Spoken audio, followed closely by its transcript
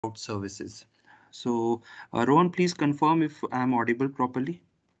cloud services. So, Rohan, please confirm if I'm audible properly.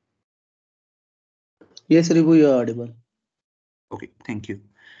 Yes, Ribu, you are audible. Okay, thank you.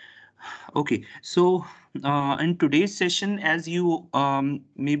 Okay, so in today's session, as you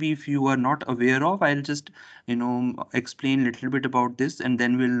maybe if you are not aware of, I'll just explain a little bit about this, and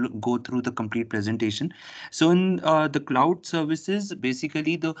then we'll go through the complete presentation. So in the cloud services,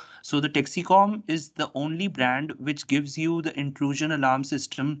 basically the Texecom is the only brand which gives you the intrusion alarm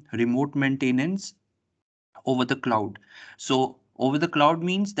system, remote maintenance over the cloud. So over the cloud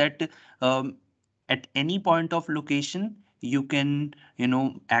means that um, at any point of location you can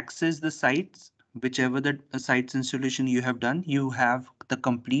access the sites, whichever the sites installation you have done, you have the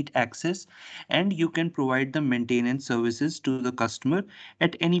complete access, and you can provide the maintenance services to the customer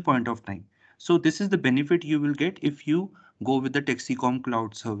at any point of time. So this is the benefit you will get if you go with the Texicom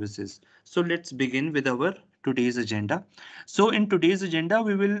cloud services. So let's begin with our today's agenda. So in today's agenda,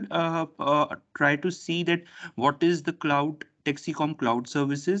 we will try to see that what is the cloud Texicom cloud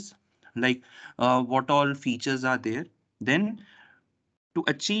services, like what all features are there. Then to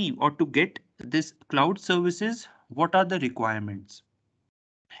achieve or to get this cloud services, what are the requirements?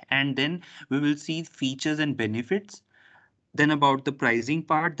 And then we will see features and benefits. Then about the pricing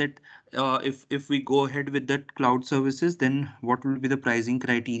part, that if we go ahead with that cloud services, then what will be the pricing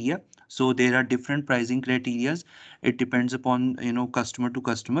criteria? So there are different pricing criterias. It depends upon customer to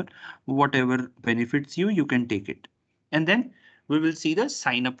customer. Whatever benefits you, you can take it. And then we will see the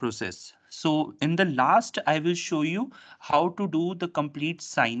sign up process. So in the last, I will show you how to do the complete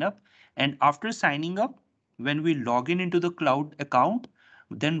sign up. And after signing up, when we log in into the cloud account,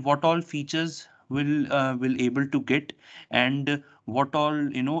 then what all features will able to get, and what all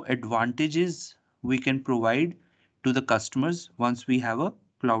advantages we can provide to the customers once we have a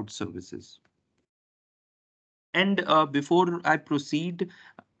cloud services. And before I proceed,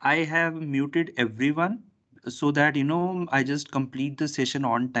 I have muted everyone so that I just complete the session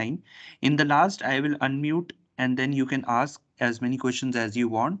on time. In the last, I will unmute, and then you can ask as many questions as you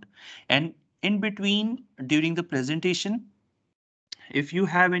want. And in between, during the presentation, if you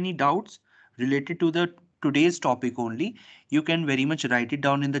have any doubts related to the today's topic only, you can very much write it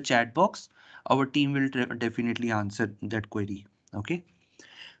down in the chat box. Our team will definitely answer that query. Okay.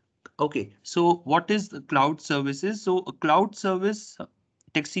 Okay. So what is the cloud services? So a cloud service,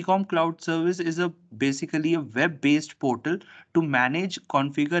 Texicom Cloud Service is a basically a web-based portal to manage,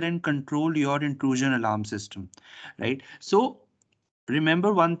 configure, and control your intrusion alarm system, right? So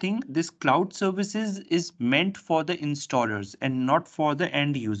remember one thing, this cloud services is meant for the installers and not for the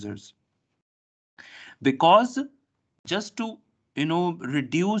end users, because just to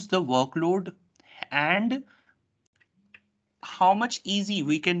reduce the workload and how much easy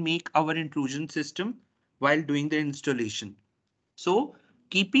we can make our intrusion system while doing the installation. So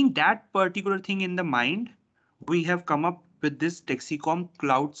keeping that particular thing in the mind, we have come up with this Texicom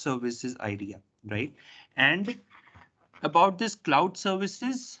cloud services idea, right? And about this cloud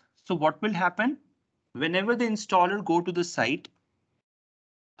services, so what will happen whenever the installer go to the site,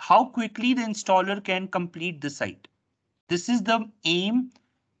 how quickly the installer can complete the site. This is the aim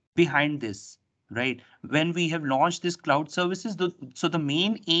behind this, right? When we have launched this cloud services, so the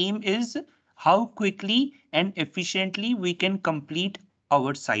main aim is how quickly and efficiently we can complete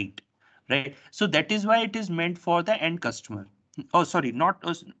our site, right? So that is why it is meant for the end customer. Oh, sorry, not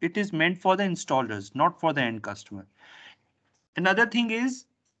it is meant for the installers, not for the end customer. Another thing is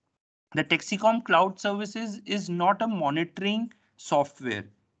the Texicom cloud services is not a monitoring software,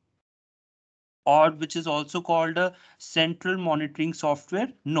 or which is also called a central monitoring software.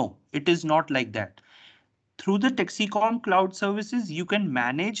 No, it is not like that. Through the Texicom cloud services, you can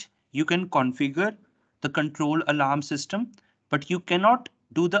manage, you can configure the control alarm system, but you cannot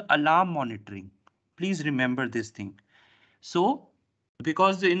do the alarm monitoring. Please remember this thing. So,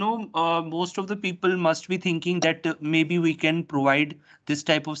 because most of the people must be thinking that maybe we can provide this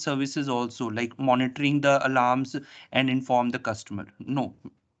type of services also, like monitoring the alarms and inform the customer. No,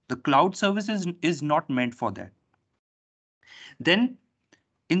 the cloud services is not meant for that. Then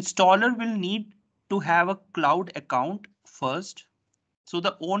installer will need to have a cloud account first. So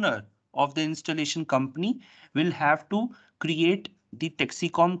the owner of the installation company will have to create the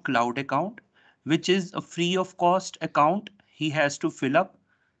Texicom cloud account, which is a free of cost account. He has to fill up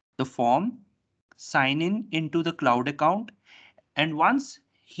the form, sign in into the cloud account, and once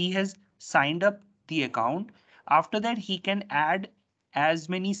he has signed up the account, after that he can add as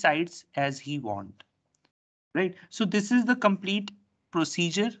many sites as he want. Right. So this is the complete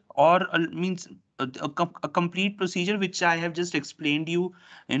procedure, or means a complete procedure which I have just explained you,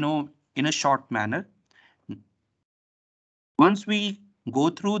 in a short manner. Once we go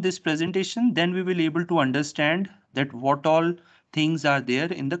through this presentation, then we will able to understand that what all things are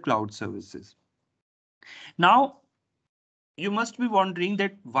there in the cloud services. Now, you must be wondering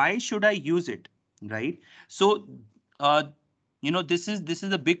that why should I use it, right? So, uh, this is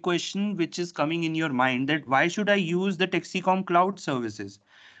a big question which is coming in your mind, that why should I use the Texecom cloud services?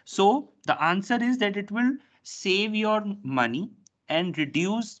 So the answer is that it will save your money and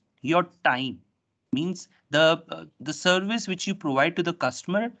reduce your time. Means the service which you provide to the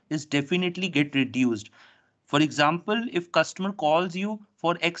customer is definitely get reduced. For example, if customer calls you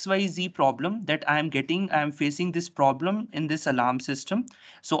for XYZ problem that I am facing this problem in this alarm system.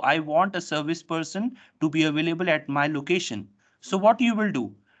 So I want a service person to be available at my location. So what you will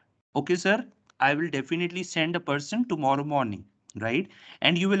do? Okay, sir, I will definitely send a person tomorrow morning, right?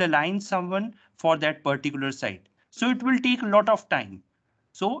 And you will align someone for that particular site. So it will take a lot of time.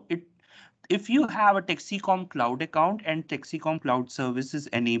 So if you have a Texecom cloud account and Texecom cloud services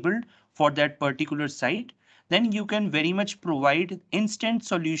enabled for that particular site, then you can very much provide instant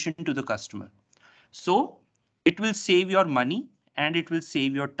solution to the customer. So it will save your money and it will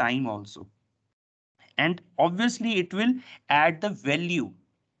save your time also. And obviously it will add the value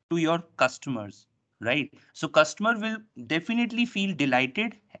to your customers, right? So customer will definitely feel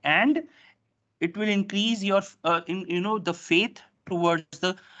delighted, and it will increase your the faith towards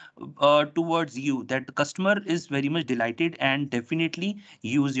the towards you, that the customer is very much delighted and definitely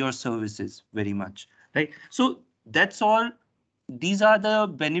use your services very much, right? So that's all. These are the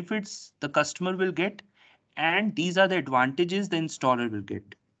benefits the customer will get, and these are the advantages the installer will get.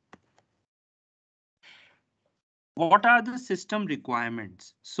 What are the system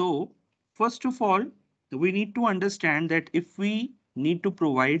requirements? So first of all, we need to understand that if we need to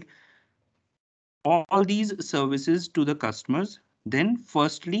provide all these services to the customers, then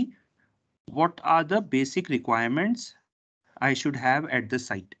firstly, what are the basic requirements I should have at the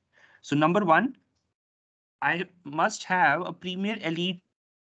site? So number one, I must have a Premier Elite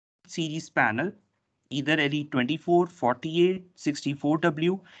series panel, either Elite 24, 48,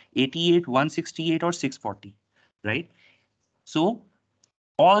 64W, 88, 168 or 640, right? So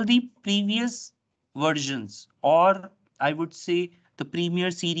all the previous versions, or I would say the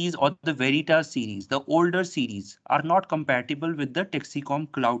Premier series or the Veritas series, the older series, are not compatible with the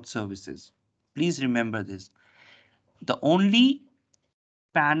Texecom cloud services. Please remember this. The only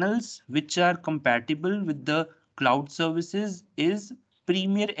panels which are compatible with the cloud services is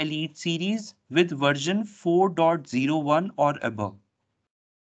Premier Elite series with version 4.01 or above.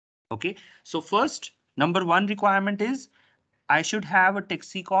 Okay, so first, number one requirement is I should have a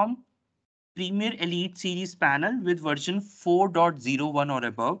Texecom Premier Elite Series panel with version 4.01 or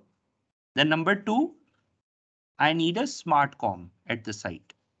above. Then number two, I need a SmartCom at the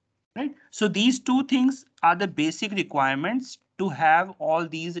site, right? So these two things are the basic requirements to have all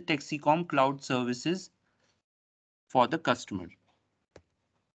these Texecom cloud services for the customer.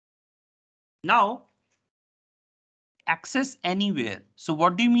 Now, access anywhere. So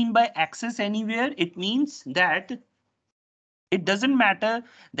what do you mean by access anywhere? It means that it doesn't matter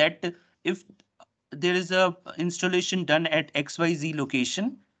that if there is a installation done at XYZ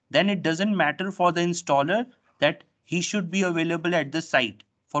location, then it doesn't matter for the installer that he should be available at the site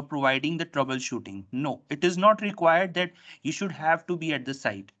for providing the troubleshooting. No, it is not required that you should have to be at the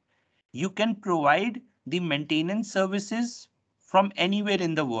site. You can provide the maintenance services from anywhere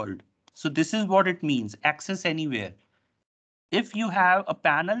in the world. So this is what it means, access anywhere. If you have a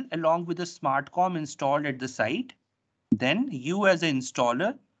panel along with a SmartCom installed at the site, then you as an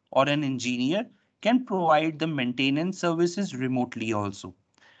installer or an engineer can provide the maintenance services remotely also.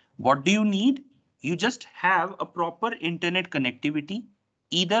 What do you need? You just have a proper internet connectivity,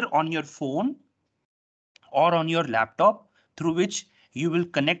 either on your phone or on your laptop, through which you will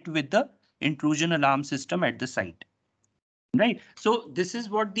connect with the intrusion alarm system at the site. Right. So this is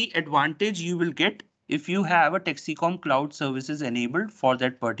what the advantage you will get if you have a Texecom cloud services enabled for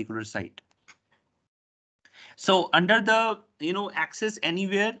that particular site. So under the access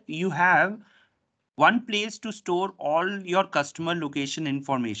anywhere, you have one place to store all your customer location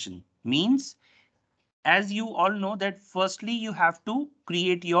information. Means, as you all know, that firstly you have to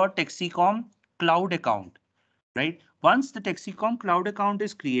create your Texecom cloud account, right? Once the Texecom cloud account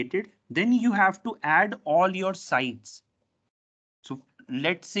is created, then you have to add all your sites. So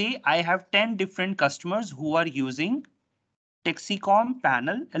let's say I have 10 different customers who are using Texecom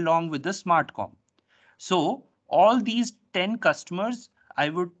panel along with the SmartCom. So all these 10 customers, I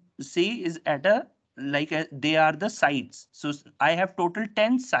would say, is at a they are the sites. So I have total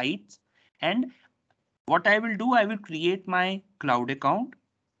 10 sites, and what I will do, I will create my cloud account,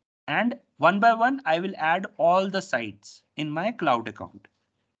 and One by one, I will add all the sites in my cloud account.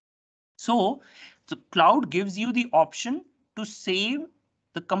 So the cloud gives you the option to save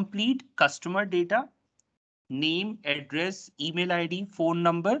the complete customer data, name, address, email ID, phone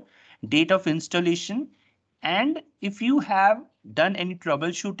number, date of installation. And if you have done any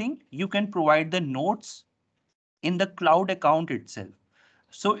troubleshooting, you can provide the notes in the cloud account itself.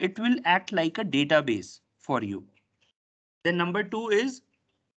 So it will act like a database for you. Then number two is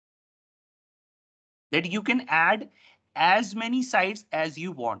that you can add as many sites as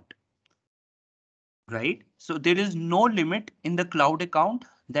you want, right? So there is no limit in the cloud account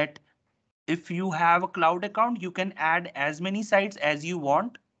that if you have a cloud account, you can add as many sites as you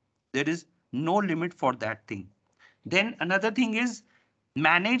want. There is no limit for that thing. Then another thing is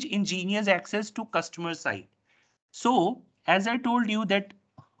manage engineers access to customer site. So as I told you that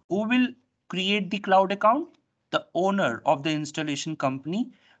who will create the cloud account? The owner of the installation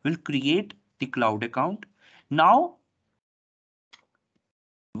company will create the cloud account. Now,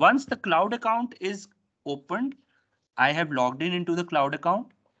 once the cloud account is opened, I have logged in into the cloud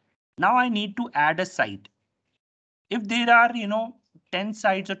account. Now I need to add a site. If there are, 10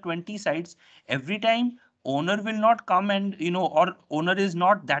 sites or 20 sites, every time owner will not come and, or owner is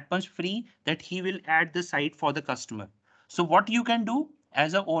not that much free that he will add the site for the customer. So what you can do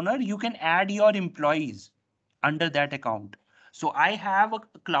as a owner, you can add your employees under that account. So I have a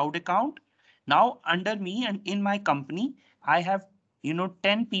cloud account. Now under me and in my company, I have,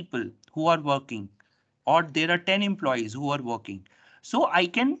 10 people who are working, or there are 10 employees who are working. So I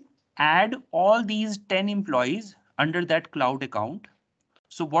can add all these 10 employees under that cloud account.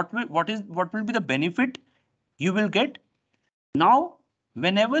 So what will be the benefit you will get? Now,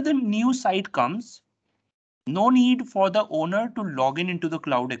 whenever the new site comes, no need for the owner to log in into the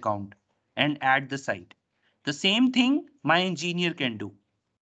cloud account and add the site. The same thing my engineer can do.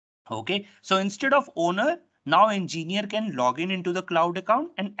 Okay, so instead of owner, now engineer can log in into the cloud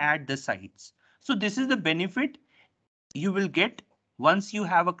account and add the sites. So this is the benefit you will get once you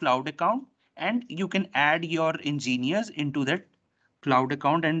have a cloud account, and you can add your engineers into that cloud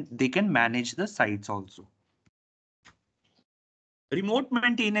account and they can manage the sites also. Remote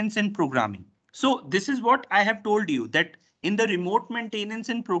maintenance and programming. So this is what I have told you, that in the remote maintenance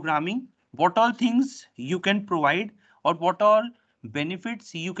and programming, what all things you can provide or what all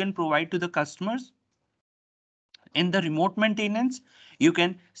benefits you can provide to the customers. In the remote maintenance, you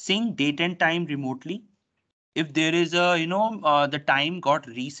can sync date and time remotely. If there is a, the time got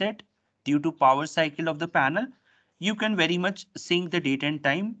reset due to power cycle of the panel, you can very much sync the date and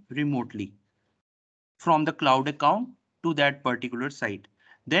time remotely from the cloud account to that particular site.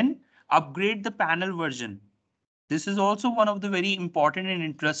 Then upgrade the panel version. This is also one of the very important and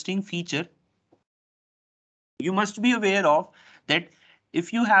interesting feature. You must be aware of that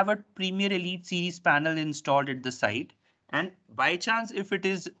if you have a Premier Elite series panel installed at the site, and by chance if it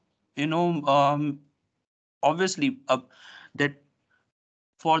is, obviously that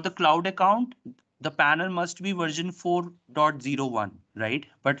for the cloud account, the panel must be version 4.01, right?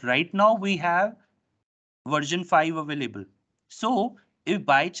 But right now we have version 5 available. So if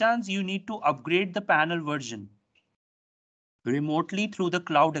by chance you need to upgrade the panel version remotely through the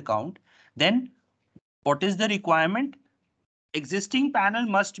cloud account, then what is the requirement? Existing panel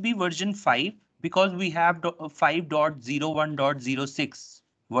must be version 5 because we have 5.01.06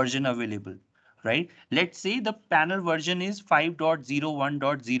 version available, right? Let's say the panel version is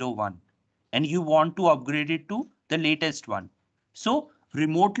 5.01.01 and you want to upgrade it to the latest one. So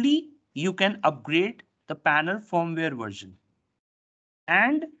remotely, you can upgrade the panel firmware version.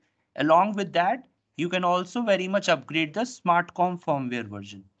 And along with that, you can also very much upgrade the SmartCom firmware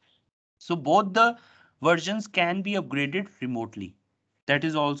version. So both the versions can be upgraded remotely. That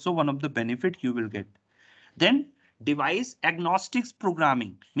is also one of the benefit you will get. Then device agnostics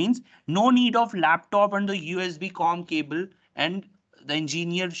programming means no need of laptop and the USB COM cable and the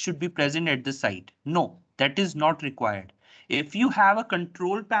engineer should be present at the site. No, that is not required. If you have a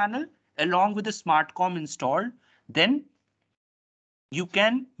control panel along with a SmartCom installed, then you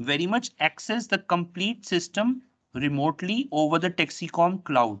can very much access the complete system remotely over the Texecom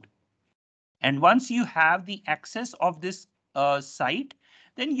cloud. And once you have the access of this site,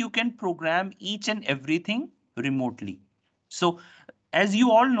 then you can program each and everything remotely. So as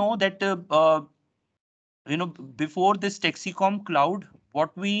you all know that, before this Texecom cloud,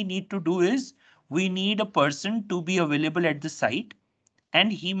 what we need to do is we need a person to be available at the site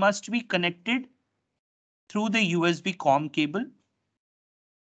and he must be connected through the USB COM cable,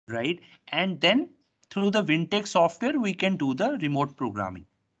 right? And then through the Wintech software, we can do the remote programming.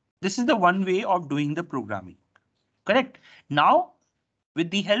 This is the one way of doing the programming. Correct. Now, With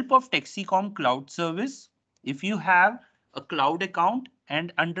the help of Texecom cloud service, if you have a cloud account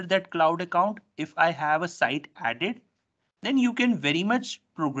and under that cloud account, if I have a site added, then you can very much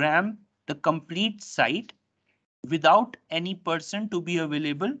program the complete site without any person to be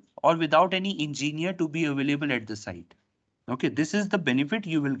available or without any engineer to be available at the site. Okay, this is the benefit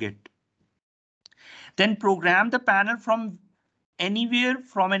you will get. Then program the panel from anywhere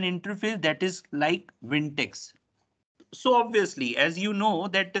from an interface that is like Wintex. So obviously, as you know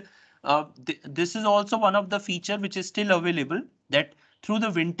that this is also one of the feature which is still available, that through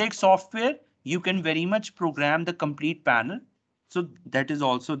the Wintex software, you can very much program the complete panel. So that is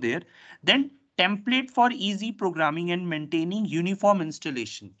also there. Then template for easy programming and maintaining uniform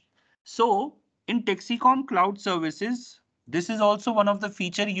installation. So in Texecom cloud services, this is also one of the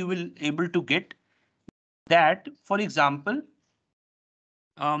feature you will able to get, that, for example,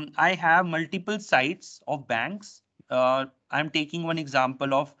 I have multiple sites of banks. I'm taking one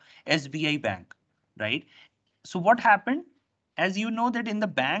example of SBI Bank, right? So what happened? As you know that in the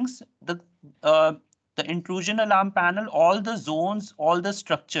banks, uh, the intrusion alarm panel, all the zones, all the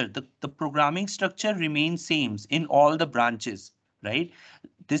structure, the programming structure remains same in all the branches, right?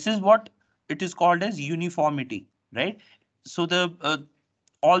 This is what it is called as uniformity, right? So the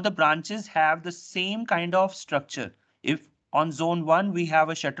all the branches have the same kind of structure. If on zone 1 we have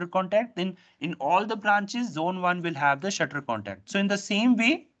a shutter contact, then in all the branches zone 1 will have the shutter contact. So in the same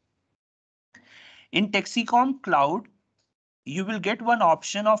way, in Texecom cloud, you will get one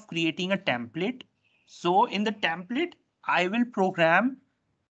option of creating a template. So in the template, I will program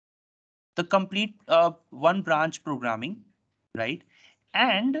the complete one branch programming, right?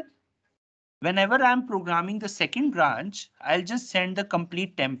 And whenever I'm programming the second branch, I'll just send the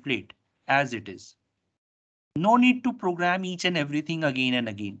complete template as it is. No need to program each and everything again and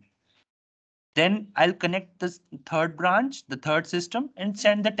again. Then I'll connect the third branch, the third system, and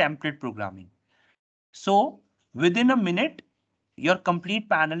send the template programming. So within a minute, your complete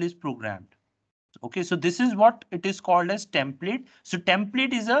panel is programmed. Okay, so this is what it is called as template. So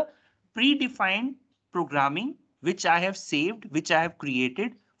template is a predefined programming which I have saved, which I have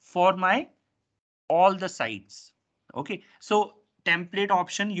created for my all the sites. Okay, so template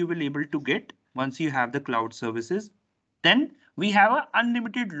option you will able to get once you have the cloud services. Then we have a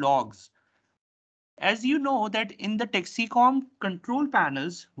unlimited logs. As you know that in the Texecom control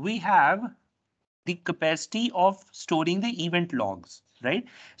panels, we have the capacity of storing the event logs, right?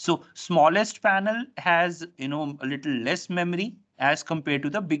 So smallest panel has, a little less memory as compared to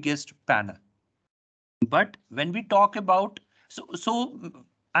the biggest panel. But when we talk about,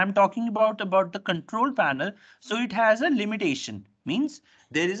 I'm talking about the control panel. So it has a limitation, means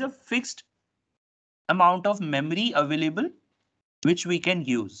there is a fixed amount of memory available which we can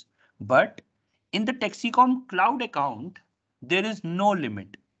use. But in the Texecom cloud account, there is no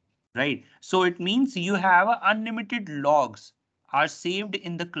limit, right? So it means you have unlimited logs are saved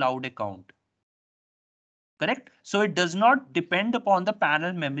in the cloud account, correct? So it does not depend upon the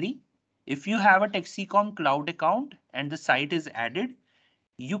panel memory. If you have a Texecom cloud account and the site is added,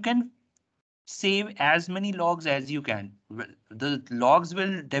 you can save as many logs as you can. Well, the logs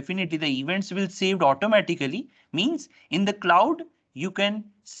will definitely, the events will saved automatically, means in the cloud, you can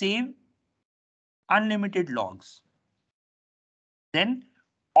save unlimited logs. Then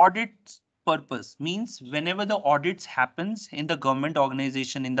audit purpose means whenever the audits happens in the government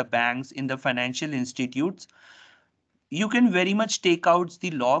organization, in the banks, in the financial institutes, you can very much take out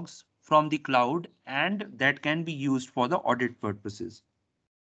the logs from the cloud and that can be used for the audit purposes.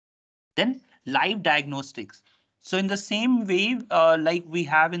 Then live diagnostics. So in the same way, like we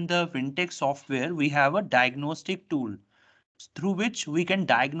have in the Vintex software, we have a diagnostic tool through which we can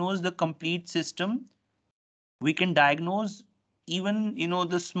diagnose the complete system. We can diagnose even,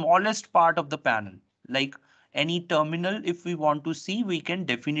 the smallest part of the panel, like any terminal. If we want to see, we can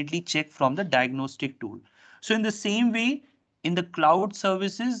definitely check from the diagnostic tool. So in the same way, in the cloud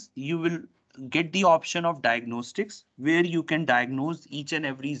services, you will get the option of diagnostics where you can diagnose each and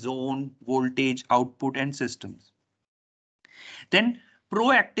every zone, voltage, output, and systems. Then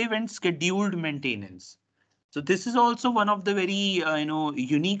proactive and scheduled maintenance. So this is also one of the very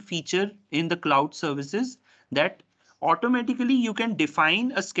unique feature in the cloud services, that automatically you can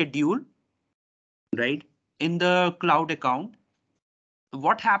define a schedule, right, in the cloud account.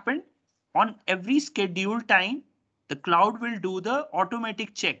 What happened on every scheduled time, the cloud will do the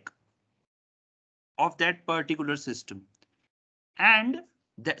automatic check of that particular system. And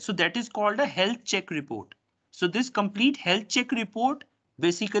so that is called a health check report. So this complete health check report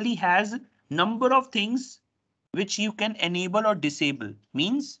basically has number of things which you can enable or disable.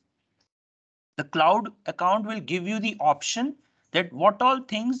 Means the cloud account will give you the option that what all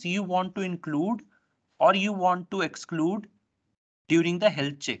things you want to include or you want to exclude during the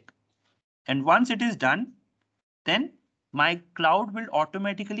health check. And once it is done, then my cloud will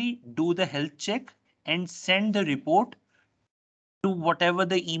automatically do the health check and send the report to whatever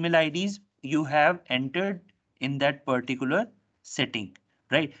the email IDs you have entered in that particular setting,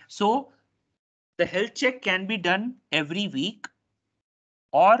 right? So the health check can be done every week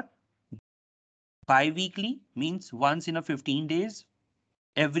or bi-weekly, means once in a 15 days,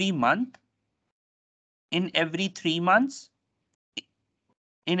 every month, in every 3 months,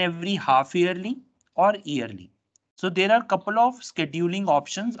 in every half yearly or yearly. So there are a couple of scheduling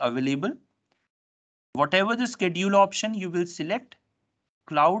options available. Whatever the schedule option you will select,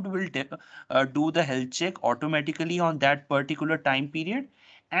 cloud will do the health check automatically on that particular time period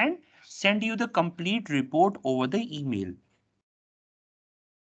and send you the complete report over the email.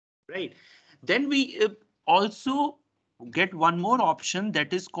 Right. Then we also get one more option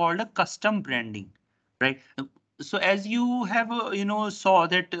that is called a custom branding. Right. So as you have saw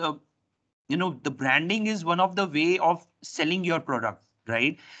that the branding is one of the way of selling your product,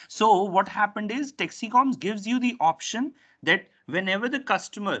 right? So what happened is Texecom gives you the option that whenever the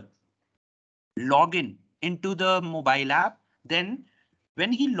customer log in into the mobile app, then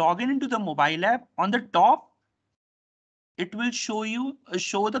when he log in into the mobile app, on the top it will show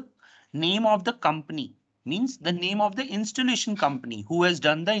the name of the company, means the name of the installation company who has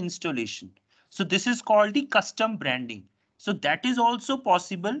done the installation. So this is called the custom branding. So that is also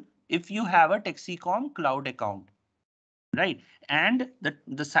possible if you have a Texecom cloud account, right? And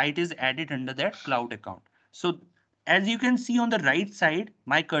the site is added under that cloud account. So as you can see on the right side,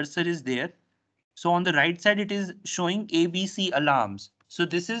 my cursor is there. So on the right side, it is showing ABC Alarms. So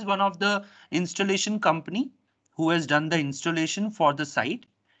this is one of the installation company who has done the installation for the site.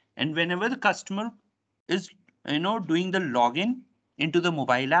 And whenever the customer is, doing the login into the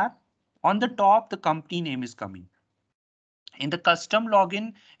mobile app, on the top, the company name is coming. In the custom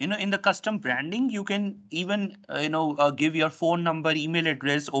login, in the custom branding, you can even, give your phone number, email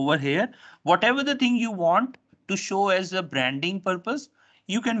address over here. Whatever the thing you want to show as a branding purpose,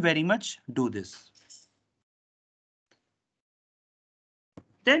 you can very much do this.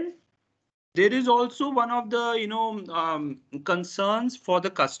 Then there is also one of the concerns for the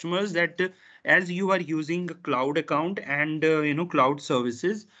customers that as you are using a cloud account and cloud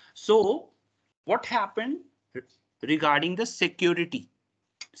services, so what happened regarding the security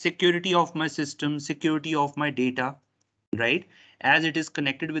of my system, security of my data, right? As it is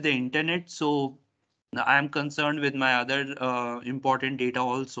connected with the internet, so I am concerned with my other important data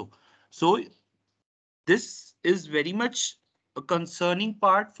also. So this is very much a concerning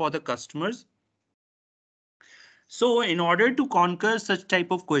part for the customers. So in order to conquer such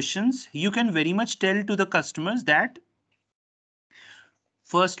type of questions, you can very much tell to the customers that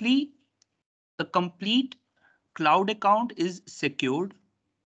firstly, the complete cloud account is secured.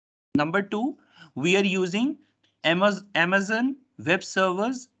 Number two, we are using Amazon Web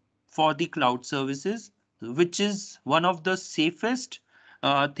Servers for the cloud services, which is one of the safest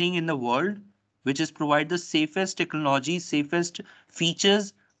thing in the world, which is provide the safest technology, safest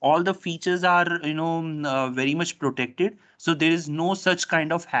features. All the features are, very much protected. So there is no such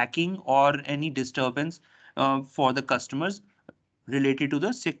kind of hacking or any disturbance for the customers related to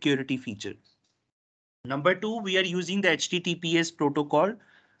the security feature. Number two, we are using the HTTPS protocol.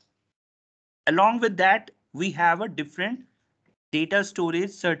 Along with that, we have a different data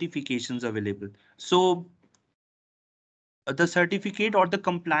storage certifications available. So the certificate or the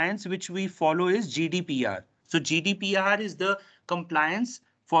compliance which we follow is GDPR. So GDPR is the compliance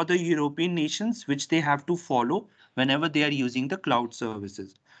for the European nations which they have to follow whenever they are using the cloud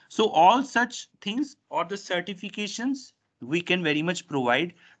services. So all such things or the certifications we can very much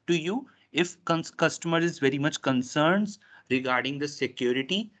provide to you if customer is very much concerned regarding the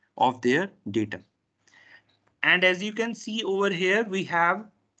security of their data. And as you can see over here,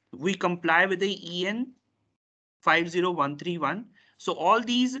 we comply with the EN 50131. So all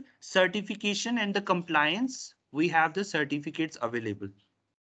these certification and the compliance, we have the certificates available.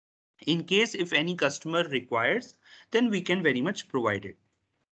 In case if any customer requires, then we can very much provide it.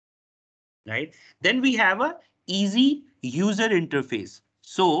 Right? Then we have a easy user interface.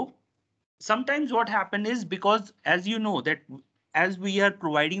 So sometimes what happen is, because as you know that as we are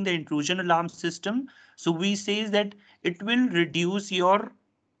providing the intrusion alarm system, so we say that it will reduce your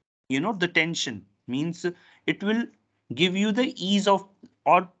the tension, means it will give you the ease of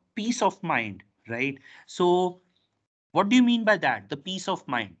or peace of mind, right? So what do you mean by that? The peace of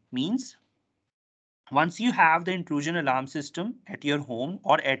mind means once you have the intrusion alarm system at your home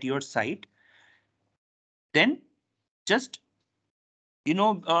or at your site, then just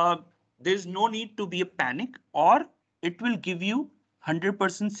there's no need to be a panic, or it will give you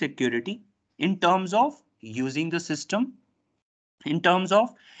 100% security in terms of using the system, in terms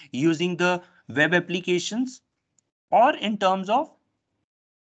of using the web applications, or in terms of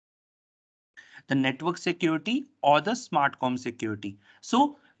the network security or the smartcom security.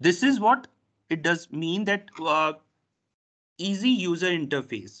 So this is what it does mean, that easy user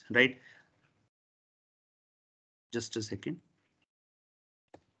interface, right? Just a second.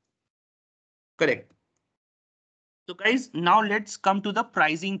 Correct. So guys, now let's come to the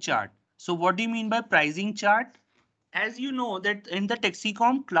pricing chart. So what do you mean by pricing chart? As you know that in the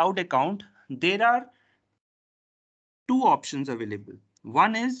Texecom cloud account, there are two options available.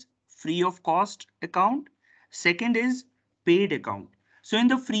 One is free of cost account. Second is paid account. So in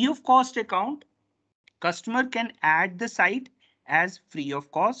the free of cost account, customer can add the site as free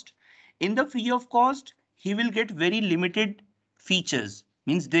of cost. In the free of cost, he will get very limited features.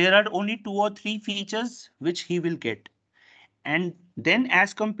 Means there are only 2 or 3 features which he will get. And then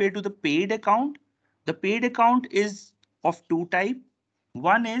as compared to the paid account is of two type.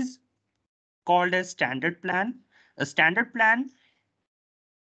 One is called as standard plan. A standard plan,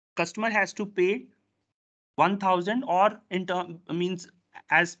 customer has to pay 1000, or in term means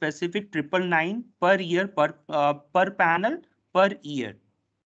as specific 999 per year per panel per year,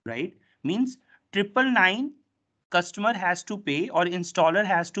 right? Means 999 customer has to pay, or installer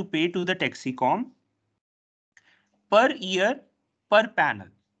has to pay to the Texecom per year per panel,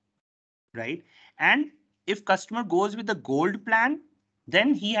 right? And if customer goes with the gold plan,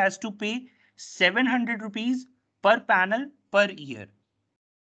 then he has to pay 700 rupees per panel per year.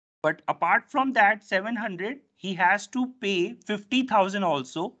 But apart from that 700, he has to pay 50,000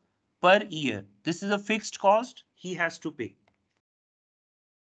 also per year. This is a fixed cost he has to pay.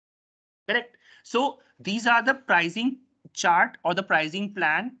 Correct. So these are the pricing chart or the pricing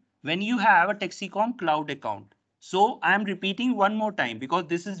plan when you have a Texecom cloud account. So I am repeating one more time because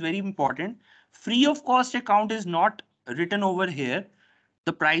this is very important. Free of cost account is not written over here.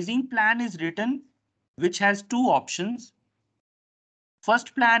 The pricing plan is written, which has two options.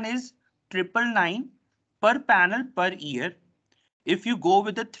 First plan is 999 per panel per year. If you go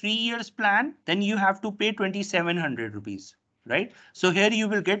with the 3 years plan, then you have to pay 2700 rupees, right? So here you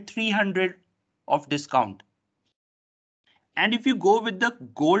will get 300 of discount. And if you go with the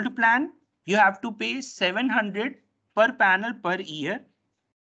gold plan, you have to pay 700 per panel per year.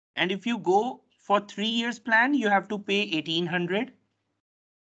 And if you go for 3 years plan, you have to pay 1800.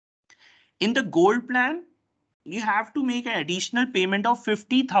 In the gold plan, you have to make an additional payment of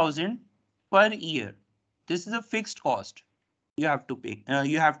 50,000 per year. This is a fixed cost. You have to pay.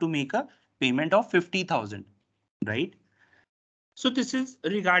 You have to make a payment of 50,000, right? So this is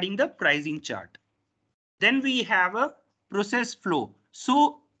regarding the pricing chart. Then we have a process flow.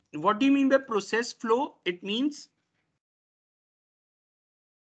 So what do you mean by process flow? It means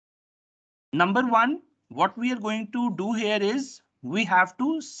number one, what we are going to do here is we have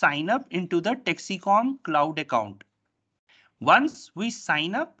to sign up into the Texecom cloud account. Once we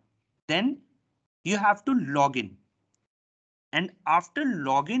sign up, then you have to log in. And after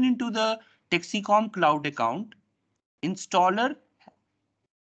login into the Texecom cloud account, installer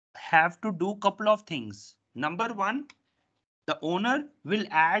have to do couple of things. Number one, the owner will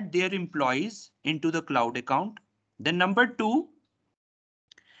add their employees into the cloud account. Then number two,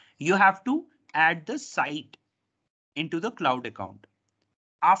 you have to add the site into the cloud account.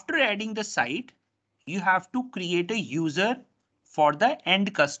 After adding the site, you have to create a user for the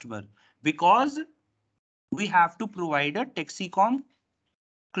end customer, because we have to provide a Texecom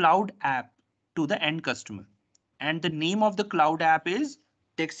cloud app to the end customer. And the name of the cloud app is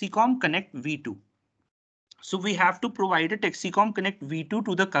Texecom Connect V2. So we have to provide a Texecom Connect V2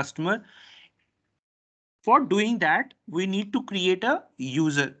 to the customer. For doing that, we need to create a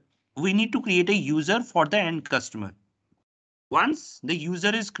user. We need to create a user for the end customer. Once the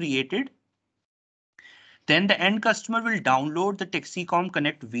user is created, then the end customer will download the Texecom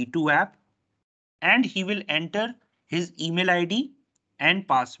Connect V2 app, and he will enter his email ID and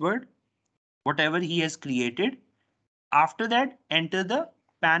password, whatever he has created. After that, enter the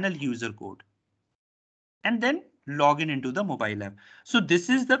panel user code and then log in into the mobile app. So this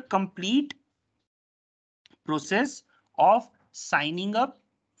is the complete process of signing up,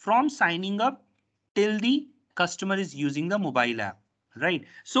 from signing up till the customer is using the mobile app, right?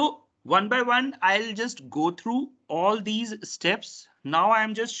 So one by one, I'll just go through all these steps. Now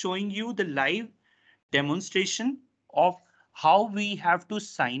I'm just showing you the live demonstration of how we have to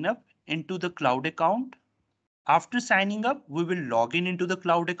sign up into the cloud account. After signing up, we will log in into the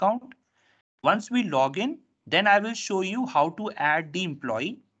cloud account. Once we log in, Then I will show you how to add the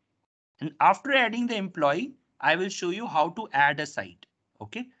employee. And after adding the employee, I will show you how to add a site.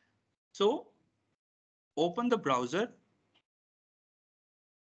 Okay. So open the browser.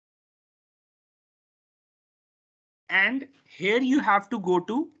 And here you have to go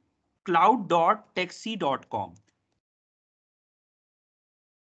to cloud.texi.com.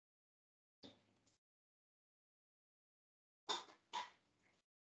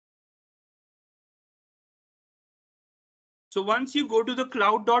 So once you go to the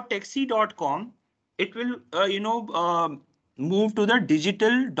cloud.texi.com, it will, move to the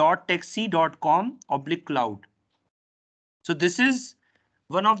digital.texi.com/cloud. So this is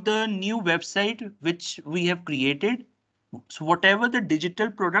one of the new website which we have created. So whatever the digital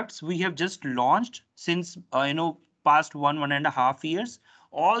products we have just launched since, past 1.5 years,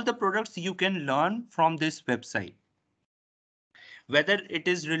 all the products you can learn from this website, whether it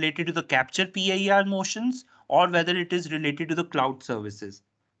is related to the capture PIR motions or whether it is related to the cloud services.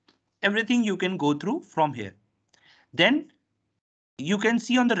 Everything you can go through from here. Then you can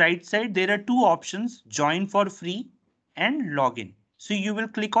see on the right side, there are two options: join for free and login. So you will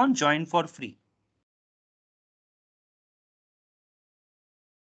click on join for free.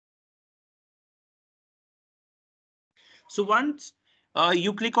 So once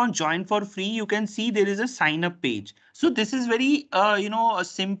you click on join for free, you can see there is a sign up page. So this is very, a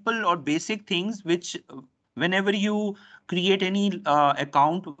simple or basic things which whenever you create any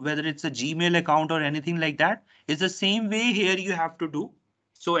account, whether it's a Gmail account or anything like that, is the same way here you have to do.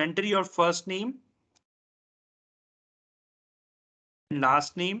 So enter your first name,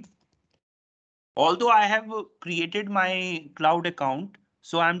 last name. Although I have created my cloud account,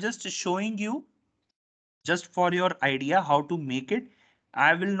 so I'm just showing you just for your idea how to make it.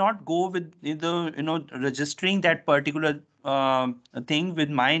 I will not go with the, registering that particular thing with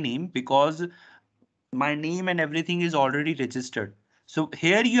my name, because my name and everything is already registered. So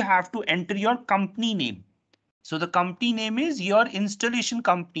here you have to enter your company name. So the company name is your installation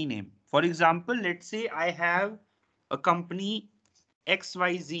company name. For example, let's say I have a company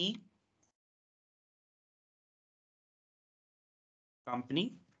XYZ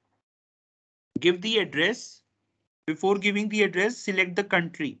company. Give the address. Before giving the address, select the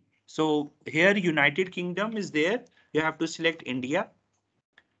country. So here United Kingdom is there. You have to select India.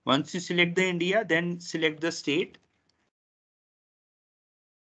 Once you select the India, then select the state.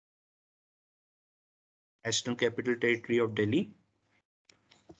 National Capital Territory of Delhi.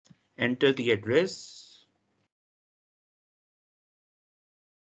 Enter the address.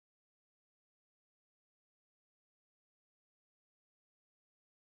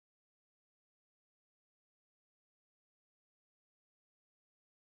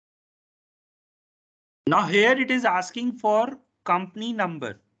 Now here it is asking for company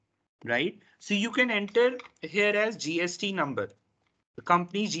number, right? So you can enter here as GST number. The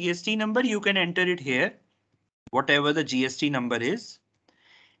company GST number, you can enter it here, whatever the GST number is.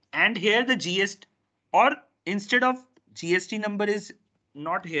 And here the GST, or instead of GST number is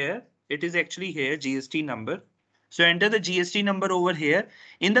not here, it is actually here, GST number. So enter the GST number over here.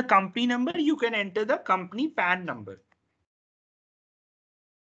 In the company number, you can enter the company PAN number.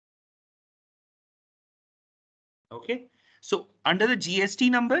 Okay. So under the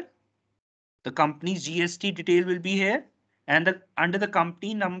GST number, the company's GST detail will be here. And under the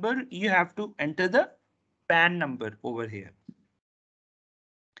company number, you have to enter the PAN number over here.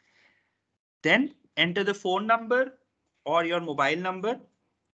 Then enter the phone number or your mobile number,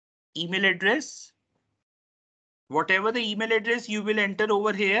 email address. Whatever the email address you will enter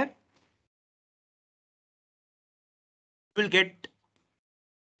over here, you will get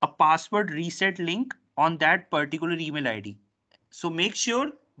a password reset link on that particular email ID. So make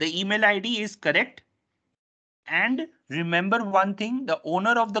sure the email ID is correct. And remember one thing, the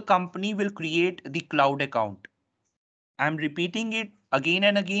owner of the company will create the cloud account. I'm repeating it again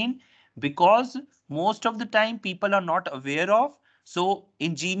and again because most of the time people are not aware of. So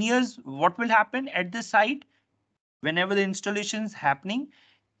engineers, what will happen at the site whenever the installation is happening?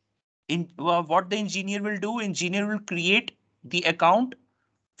 What the engineer will do, engineer will create the account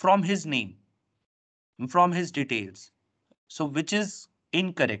from his name, from his details. So which is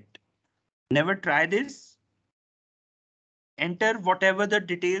incorrect. Never try this. Enter whatever the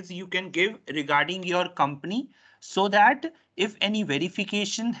details you can give regarding your company, so that if any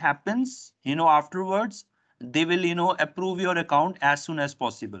verification happens, afterwards, they will, approve your account as soon as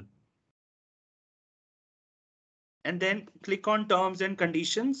possible. And then click on terms and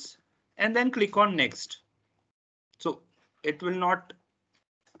conditions and then click on next. So it will not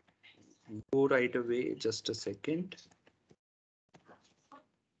go right away. Just a second.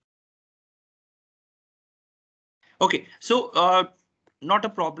 Okay, so not a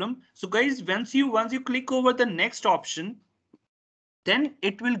problem. So guys, once you click over the next option, then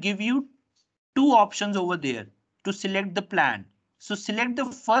it will give you two options over there to select the plan. So select the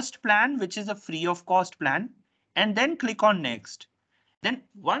first plan, which is a free of cost plan, and then click on next. Then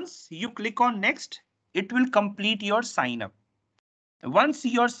once you click on next, it will complete your sign up. Once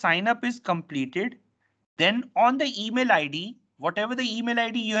your sign up is completed, then on the email ID, whatever the email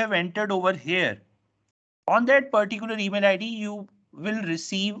ID you have entered over here, on that particular email ID, you will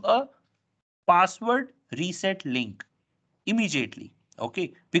receive a password reset link immediately.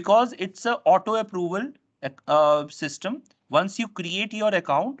 Okay, because it's a auto approval system. Once you create your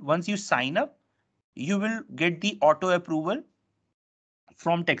account, once you sign up, you will get the auto approval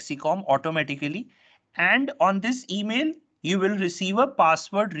from Texecom automatically. And on this email, you will receive a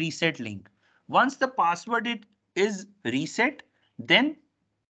password reset link. Once the password is reset, then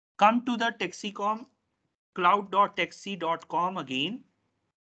come to the Texecom cloud.texi.com again.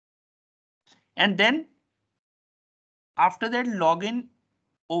 And then after that, login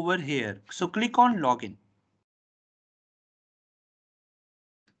over here. So click on login.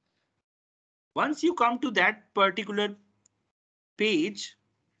 Once you come to that particular page,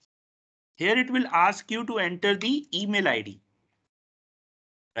 here it will ask you to enter the email ID,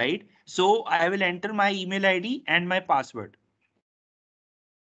 right? So I will enter my email ID and my password,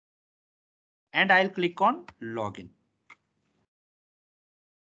 and I'll click on login.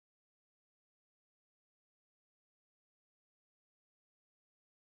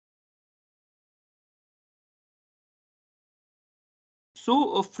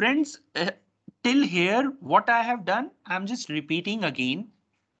 So friends, till here, what I have done, I'm just repeating again.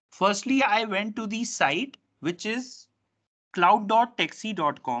 Firstly, I went to the site, which is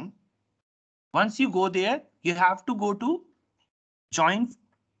cloud.texi.com. Once you go there, you have to go to join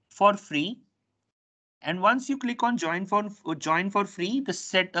for free. And once you click on join for free, the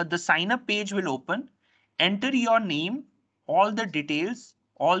sign up page will open. Enter your name, all the details,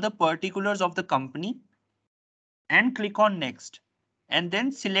 all the particulars of the company, and click on next. And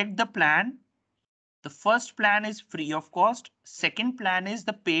then select the plan. The first plan is free of cost. Second plan is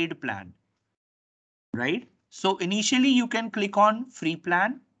the paid plan, right? So initially you can click on free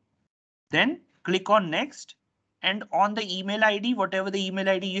plan, then click on next. And on the email ID, whatever the email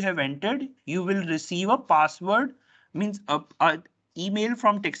ID you have entered, you will receive a password, means a email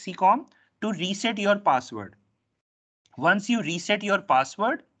from Texecom to reset your password. Once you reset your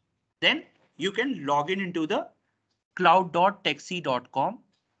password, then you can log in into the cloud.texi.com.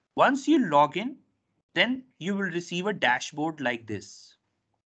 Once you log in, then you will receive a dashboard like this.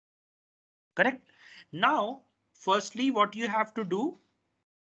 Correct? Now, firstly, what you have to do,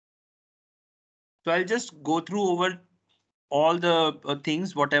 so I'll just go through over all the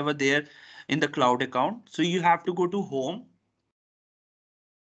things, whatever there in the cloud account. So you have to go to home.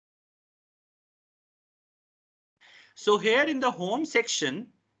 So here in the home section,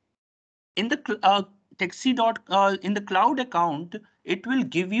 in the in the cloud account, it will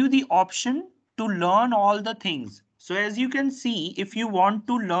give you the option to learn all the things. So as you can see, if you want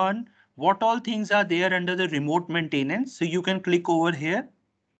to learn what all things are there under the remote maintenance, so you can click over here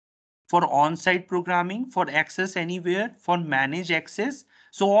for on-site programming, for access anywhere, for manage access.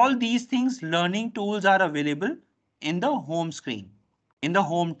 So all these things, learning tools are available in the home screen, in the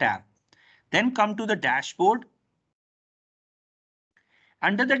home tab. Then come to the dashboard.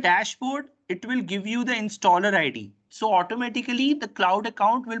 Under the dashboard, it will give you the installer ID. So automatically the cloud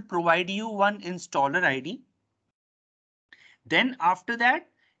account will provide you one installer ID. Then after that,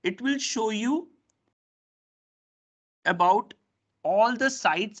 it will show you about all the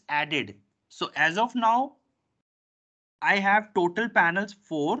sites added. So as of now, I have total panels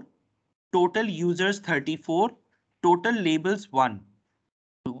 4, total users 34, total labels 1.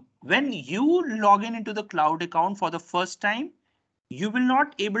 When you log in into the cloud account for the first time, you will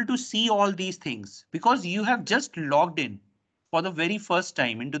not able to see all these things because you have just logged in for the very first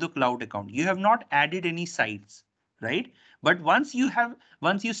time into the cloud account. You have not added any sites, right? But once you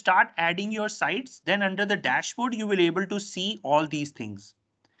start adding your sites, then under the dashboard, you will able to see all these things.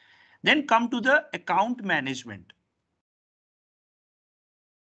 Then come to the account management.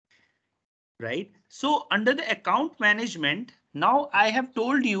 Right? So under the account management, now I have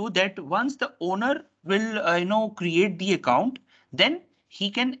told you that once the owner will create the account, then he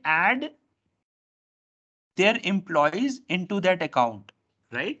can add their employees into that account,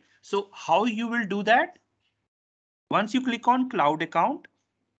 right? So how you will do that? Once you click on cloud account,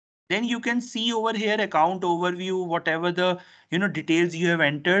 then you can see over here account overview, whatever the details you have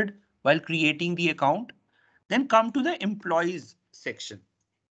entered while creating the account. Then come to the employees section.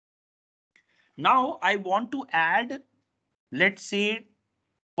 Now I want to add, let's say,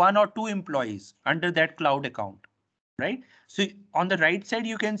 1 or 2 employees under that cloud account, right? So on the right side,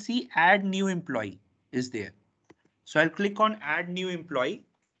 you can see add new employee is there. So I'll click on add new employee.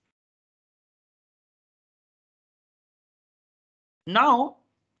 Now,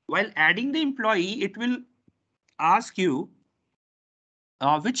 while adding the employee, it will ask you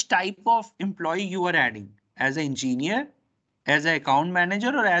which type of employee you are adding, as an engineer, as an account manager,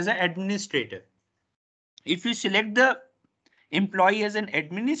 or as an administrator. If you select the employee as an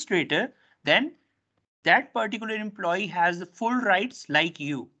administrator, then that particular employee has the full rights like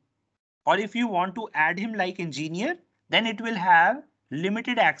you. Or if you want to add him like engineer, then it will have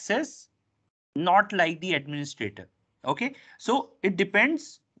limited access, not like the administrator. Okay, so it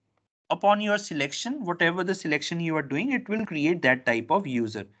depends upon your selection. Whatever the selection you are doing, it will create that type of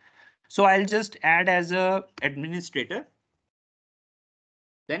user. So I'll just add as a administrator,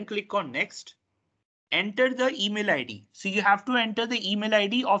 then click on next. Enter the email ID. So you have to enter the email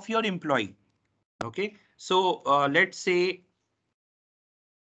ID of your employee. Okay, so let's say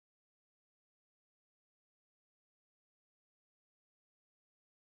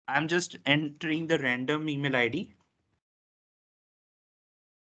I'm just entering the random email ID,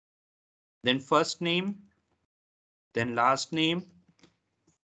 then first name, then last name,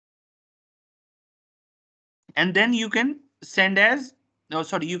 and then you can send as, no,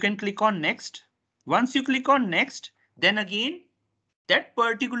 sorry, you can click on next. Once you click on next, then again, that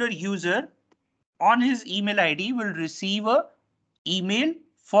particular user on his email ID will receive a email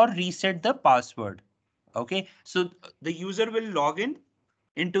for reset the password. Okay, so the user will log in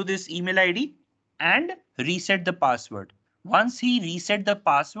into this email ID and reset the password. Once he reset the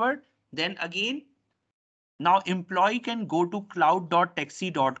password, then again, now employee can go to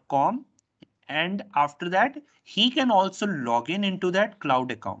cloud.texi.com, and after that, he can also log in into that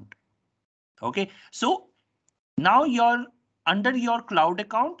cloud account. Okay, so now you're under your cloud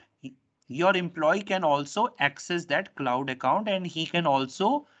account, your employee can also access that cloud account and he can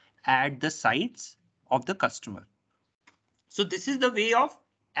also add the sites of the customer. So this is the way of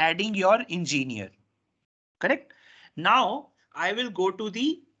adding your engineer, correct? Now I will go to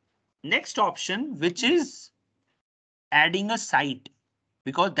the next option, which is adding a site,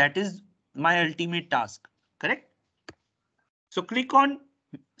 because that is my ultimate task, correct? So click on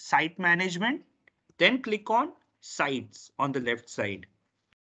site management, then click on sites on the left side.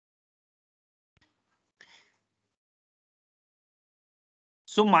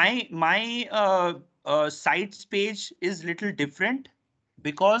 So my sites page is little different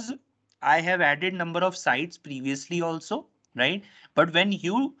because I have added number of sites previously also, right? But when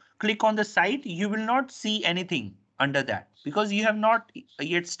you click on the site, you will not see anything under that because you have not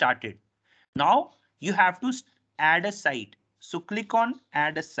yet started. Now you have to add a site. So click on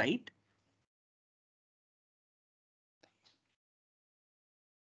add a site.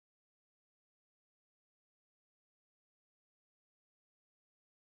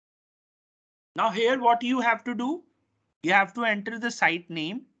 Now here what you have to do, you have to enter the site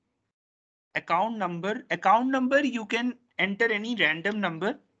name, account number. Account number, you can enter any random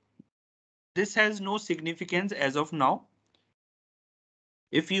number. This has no significance as of now.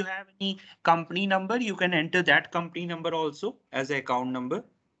 If you have any company number, you can enter that company number also as an account number.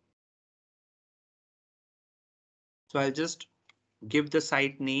 So I'll just give the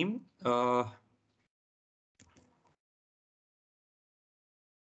site name.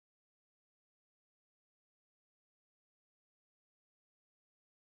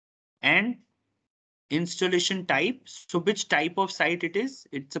 And installation type. So which type of site it is?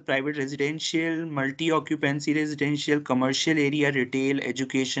 It's a private residential, multi-occupancy residential, commercial area, retail,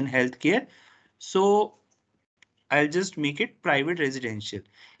 education, healthcare. So I'll just make it private residential.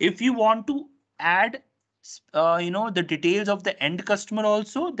 If you want to add, the details of the end customer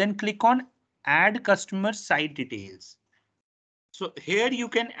also, then click on add customer site details. So here you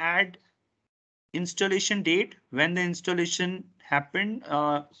can add installation date, when the installation happened.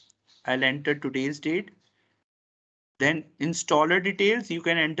 I'll enter today's date. Then installer details, you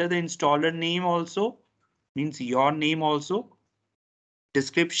can enter the installer name also, means your name also.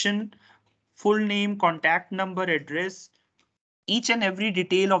 Description, full name, contact number, address, each and every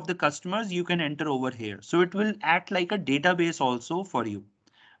detail of the customers you can enter over here. So it will act like a database also for you,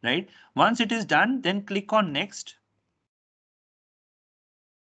 right? Once it is done, then click on next.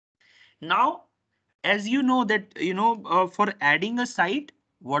 Now, as you know that, for adding a site,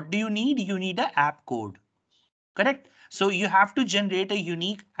 what do you need? You need an app code, correct? So you have to generate a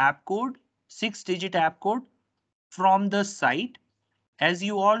unique app code, 6-digit app code from the site. As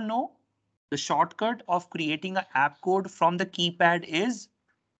you all know, the shortcut of creating an app code from the keypad is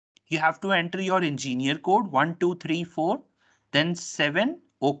you have to enter your engineer code 1, 2, 3, 4, then 7,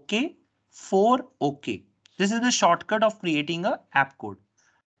 OK, 4, OK. This is the shortcut of creating a app code.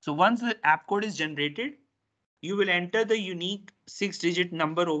 So once the app code is generated, you will enter the unique 6-digit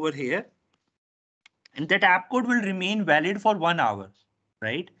number over here, and that app code will remain valid for 1 hour,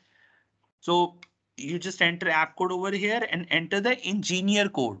 right? So you just enter app code over here and enter the engineer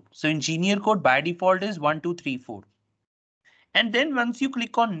code. So engineer code by default is 1, 2, 3, 4. And then once you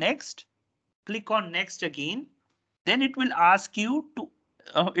click on next again, then it will ask you to,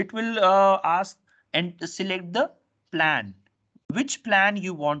 ask and select the plan, which plan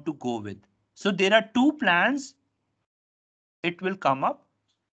you want to go with. So there are two plans. It will come up.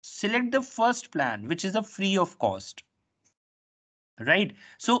 Select the first plan, which is a free of cost, right?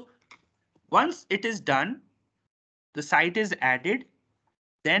 So once it is done, the site is added,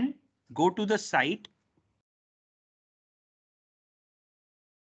 then go to the site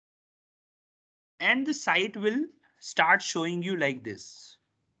and the site will start showing you like this.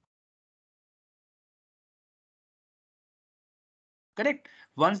 Correct.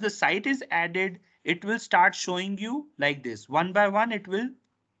 Once the site is added, it will start showing you like this. One by one, it will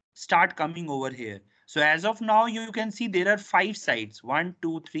start coming over here. So as of now, you can see there are 5 sites. 1,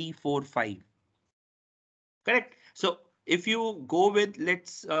 2, 3, 4, 5. Correct. So if you go with,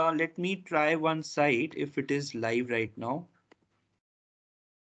 let me try one site if it is live right now.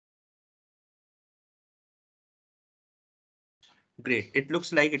 Great. It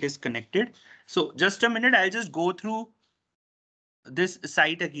looks like it is connected. So just a minute, I'll just go through this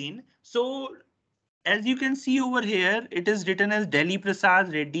site again. So as you can see over here, it is written as Delhi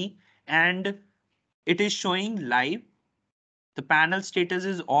Prasad Reddy and it is showing live. The panel status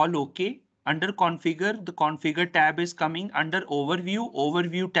is all okay. Under configure, the configure tab is coming. Under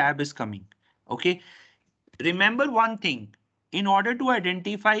overview tab is coming. Okay. Remember one thing. In order to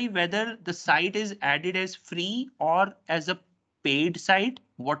identify whether the site is added as free or as a paid site,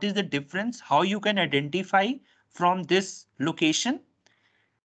 what is the difference? How you can identify from this location?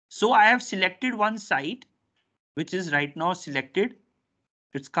 So I have selected one site, which is right now selected.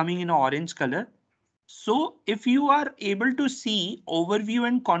 It's coming in orange color. So if you are able to see overview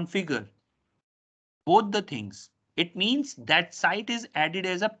and configure both the things, it means that site is added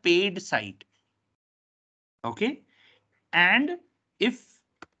as a paid site. Okay. And if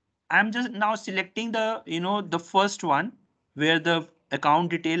I'm just now selecting the, the first one where the account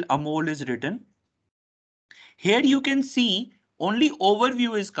detail Amol is written. Here you can see only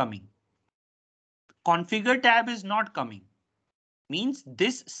overview is coming. Configure tab is not coming. Means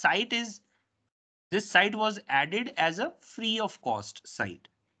this site was added as a free of cost site,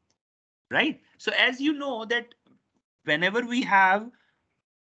 right? So as you know that whenever we have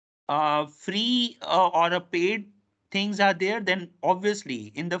free or a paid things are there, then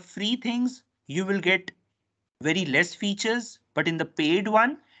obviously in the free things you will get very less features, but in the paid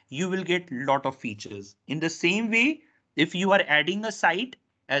one you will get lot of features. In the same way, if you are adding a site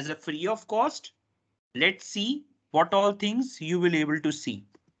as a free of cost, let's see what all things you will able to see.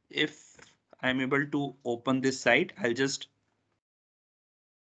 If I'm able to open this site, I'll just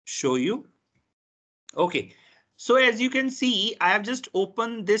show you. Okay, so as you can see, I have just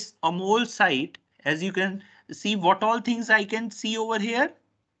opened this Amol site. As you can see, what all things I can see over here: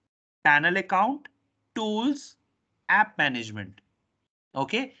 panel account, tools, app management.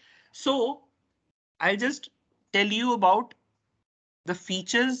 Okay, so I'll just tell you about the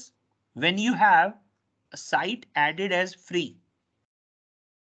features when you have a site added as free.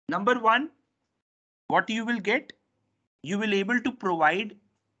 Number one, what you will get, you will able to provide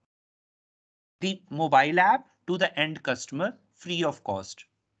the mobile app to the end customer free of cost,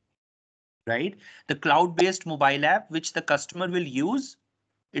 right? The cloud-based mobile app which the customer will use,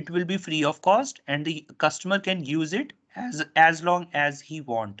 it will be free of cost and the customer can use it as long as he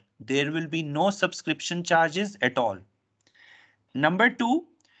want. There will be no subscription charges at all. Number two,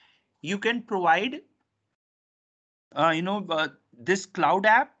 you can provide this cloud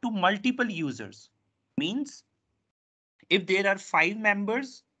app to multiple users. Means if there are 5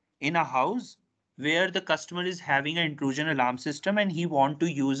 members in a house where the customer is having an intrusion alarm system and he want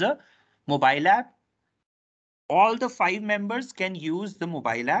to use a mobile app, all the 5 members can use the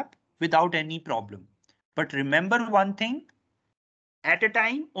mobile app without any problem. But remember one thing, at a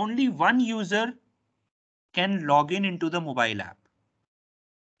time, only one user can log in into the mobile app.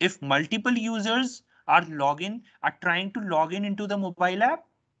 If multiple users are trying to log in into the mobile app,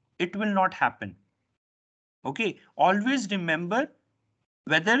 it will not happen. Okay, always remember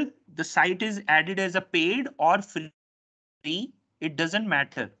whether the site is added as a paid or free, it doesn't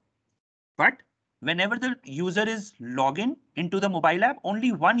matter. But whenever the user is login into the mobile app,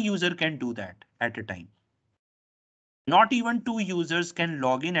 only one user can do that at a time. Not even two users can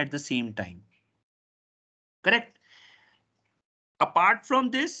log in at the same time. Correct? Apart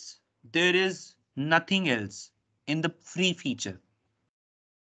from this, there is nothing else in the free feature.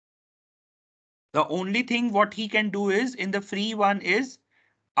 The only thing what he can do is in the free one is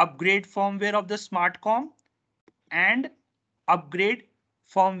upgrade firmware of the SmartCom and upgrade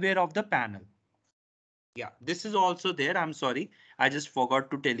firmware of the panel. Yeah, this is also there. I'm sorry, I just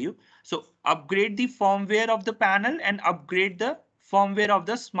forgot to tell you. So upgrade the firmware of the panel and upgrade the firmware of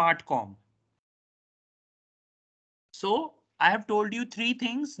the SmartCom. So I have told you three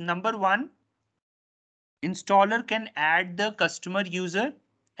things. Number one, installer can add the customer user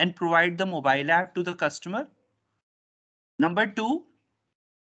and provide the mobile app to the customer. Number two,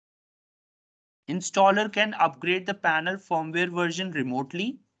 installer can upgrade the panel firmware version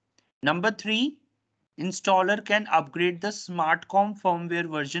remotely. Number three, installer can upgrade the SmartCom firmware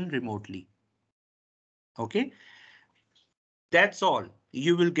version remotely. Okay, that's all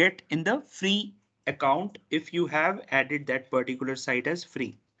you will get in the free account if you have added that particular site as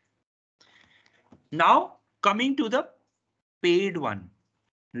free. Now coming to the paid one.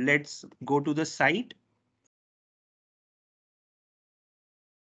 Let's go to the site.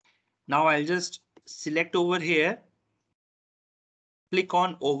 Now I'll just select over here, click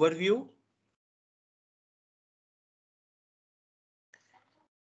on overview.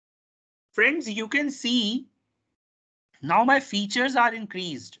 Friends, you can see now my features are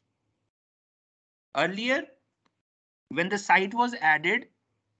increased. Earlier, when the site was added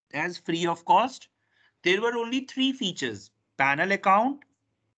as free of cost, there were only three features: panel account,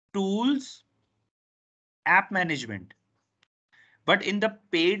 tools, app management. But in the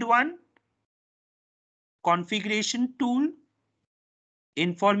paid one, configuration tool,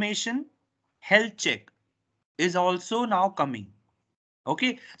 information, health check is also now coming.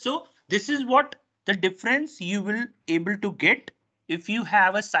 Okay, so this is what the difference you will able to get if you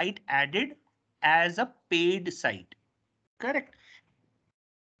have a site added as a paid site. Correct.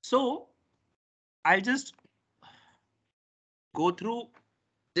 So I'll just go through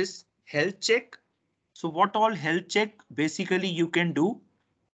this health check. So what all health check basically you can do.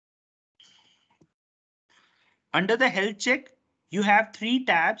 Under the health check, you have three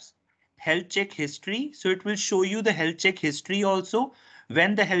tabs. Health check history. So it will show you the health check history also,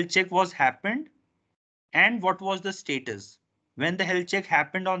 when the health check was happened and what was the status. When the health check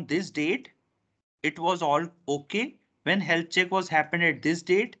happened on this date, it was all okay. When health check was happened at this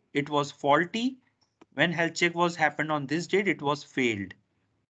date, it was faulty. When health check was happened on this date, it was failed.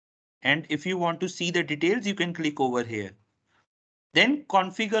 And if you want to see the details, you can click over here. Then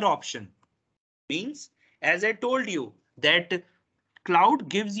configure option means, as I told you, that cloud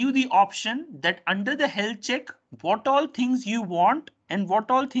gives you the option that under the health check, what all things you want and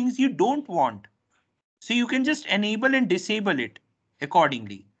what all things you don't want. So you can just enable and disable it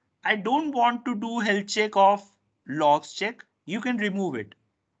accordingly. I don't want to do health check of logs check. You can remove it.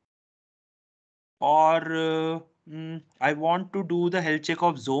 Or I want to do the health check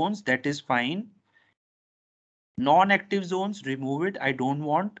of zones. That is fine. Non-active zones, remove it. I don't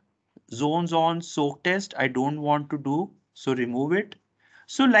want. Zones on soak test, I don't want to do. So remove it.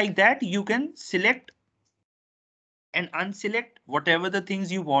 So like that, you can select and unselect whatever the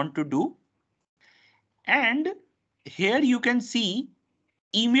things you want to do. And here you can see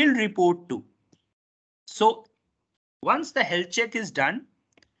email report to. So once the health check is done,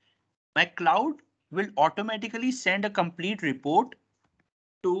 my cloud will automatically send a complete report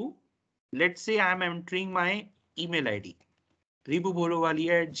to, let's say I'm entering my email ID,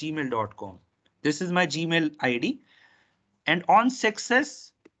 ribubholovali@gmail.com. This is my Gmail ID. And on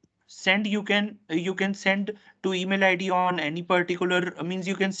success, send you can send to email ID on any particular means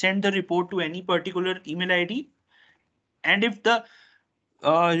you can send the report to any particular email ID. And if the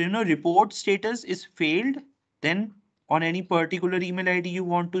report status is failed, then on any particular email ID you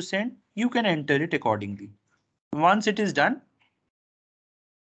want to send, you can enter it accordingly. Once it is done,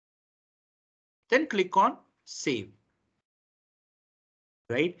 then click on save.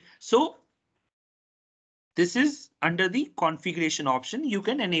 Right? So this is under the configuration option. You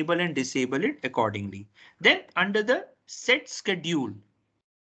can enable and disable it accordingly. Then under the set schedule.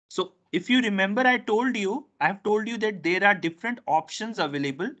 So if you remember, I have told you that there are different options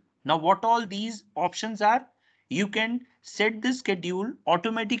available. Now what all these options are, you can set the schedule.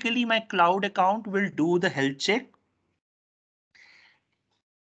 Automatically my cloud account will do the health check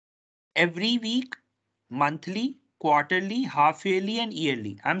every week, monthly, quarterly, half yearly and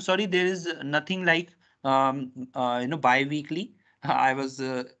yearly. I'm sorry, there is nothing like bi-weekly. I was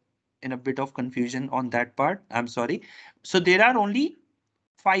in a bit of confusion on that part. I'm sorry. So there are only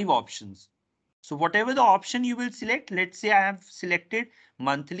 5 options. So whatever the option you will select, let's say I have selected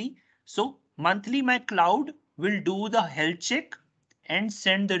monthly. So monthly my cloud will do the health check and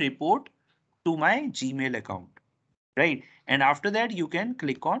send the report to my Gmail account, right? And after that you can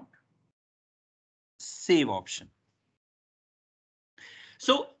click on save option.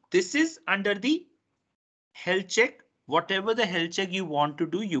 So this is under the health check. Whatever the health check you want to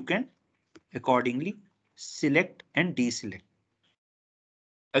do, you can accordingly select and deselect.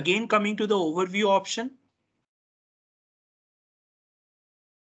 Again, coming to the overview option.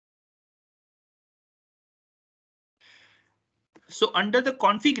 So under the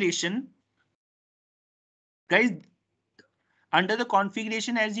configuration, guys, under the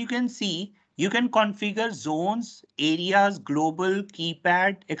configuration, as you can see, you can configure zones, areas, global,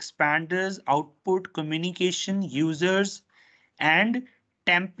 keypad, expanders, output, communication, users, and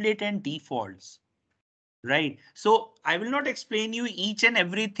template and defaults. Right. So I will not explain you each and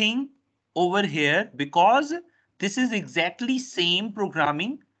everything over here because this is exactly same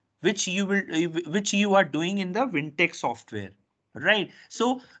programming which you are doing in the Wintech software. Right.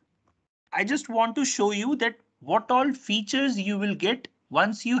 So I just want to show you that what all features you will get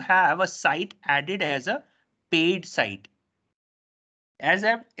once you have a site added as a paid site. As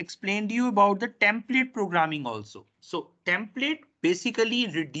I've explained to you about the template programming also. So template basically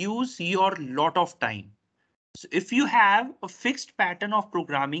reduce your lot of time. So if you have a fixed pattern of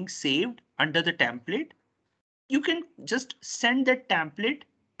programming saved under the template, you can just send that template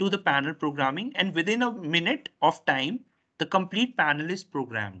to the panel programming and within a minute of time, the complete panel is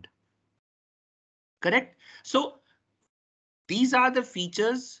programmed. Correct? So these are the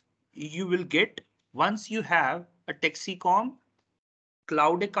features you will get once you have a Texecom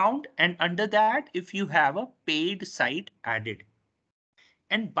cloud account and under that, if you have a paid site added.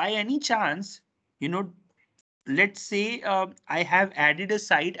 And by any chance, let's say I have added a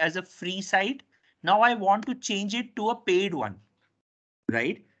site as a free site. Now I want to change it to a paid one,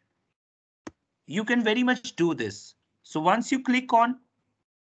 right? You can very much do this. So once you click on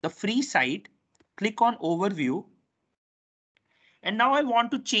the free site, click on overview. And now I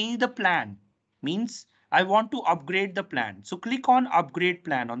want to change the plan. Means I want to upgrade the plan. So click on upgrade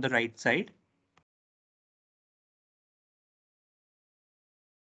plan on the right side.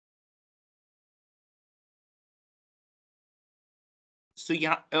 So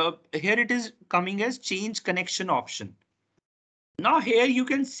yeah, here it is coming as change connection option. Now here you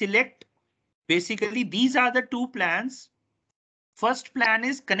can select basically these are the two plans. First plan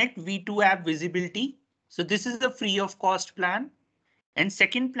is connect V2 app visibility. So this is the free of cost plan. And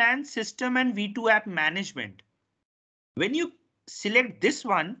second plan, system and V2 app management. When you select this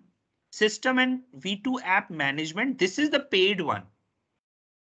one, system and V2 app management, this is the paid one.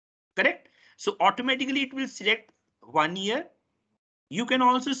 Correct? So automatically it will select 1 year. You can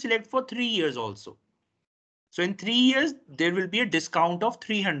also select for 3 years also. So in 3 years, there will be a discount of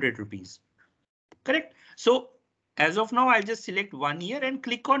 300 rupees. Correct? So as of now, I'll just select 1 year and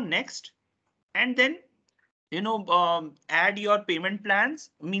click on next. And then add your payment plans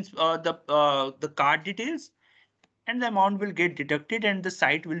means the card details and the amount will get deducted and the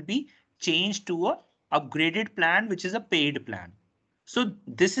site will be changed to a upgraded plan which is a paid plan. So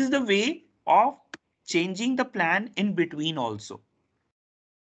this is the way of changing the plan in between also.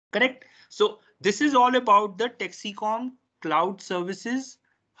 Correct. So this is all about the Texecom cloud services,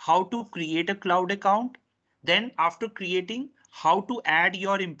 how to create a cloud account, then after creating, how to add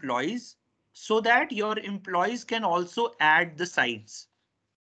your employees so that your employees can also add the sites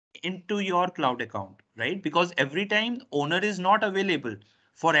into your cloud account, right? Because every time owner is not available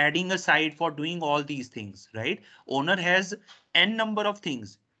for adding a site, for doing all these things, right? Owner has n number of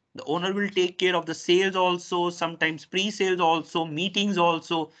things. The owner will take care of the sales also, sometimes pre-sales also, meetings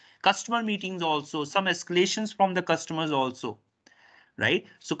also, customer meetings also, some escalations from the customers also, right?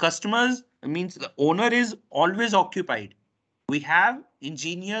 So customers means the owner is always occupied. We have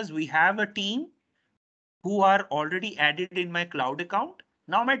engineers, we have a team who are already added in my cloud account.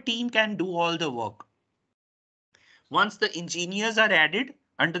 Now my team can do all the work. Once the engineers are added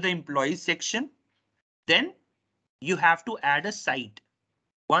under the employees section, then you have to add a site.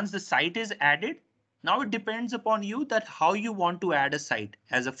 Once the site is added, now it depends upon you that how you want to add a site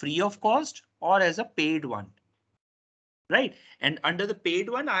as a free of cost or as a paid one. Right? And under the paid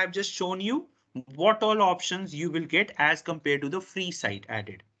one, I have just shown you what all options you will get as compared to the free site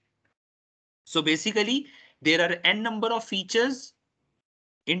added. So basically, there are n number of features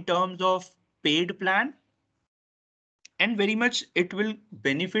in terms of paid plan and very much it will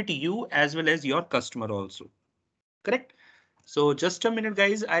benefit you as well as your customer also. Correct? So just a minute,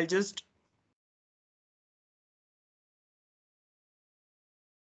 guys. I'll just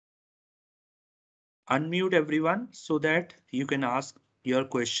unmute everyone so that you can ask your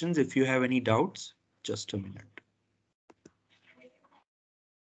questions if you have any doubts. Just a minute.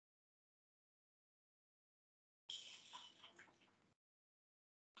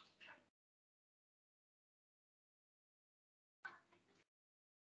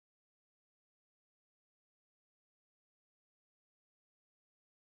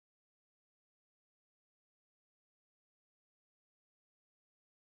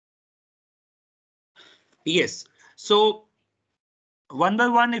 Yes. So one by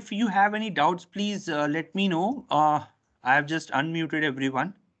one, if you have any doubts, please let me know. I have just unmuted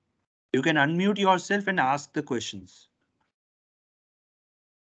everyone. You can unmute yourself and ask the questions.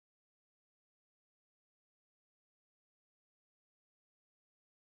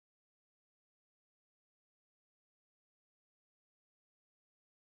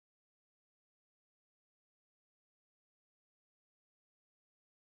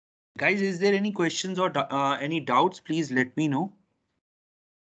 Guys, is there any questions or any doubts? Please let me know.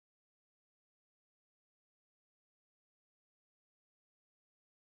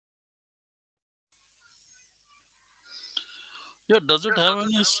 Yeah, does it have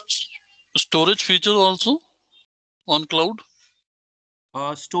any storage feature also on cloud?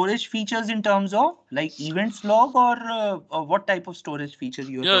 Storage features in terms of like events log or what type of storage feature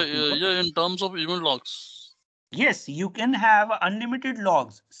you are Yeah, talking yeah, about? yeah, in terms of event logs. Yes, you can have unlimited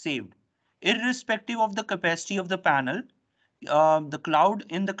logs saved, irrespective of the capacity of the panel. In the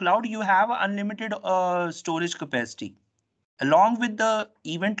cloud, you have unlimited storage capacity. Along with the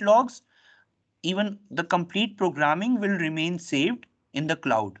event logs, even the complete programming will remain saved in the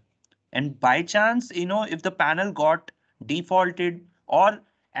cloud. And by chance, if the panel got defaulted or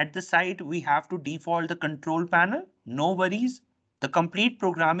at the site we have to default the control panel, no worries. The complete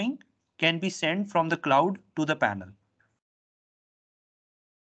programming can be sent from the cloud to the panel.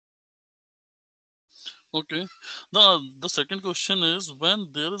 Okay. The second question is,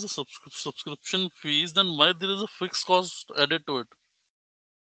 when there is a subscription fees, then why there is a fixed cost added to it?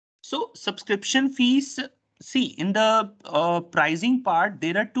 So subscription fees, see in the pricing part,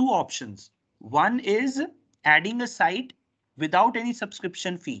 there are two options. One is adding a site without any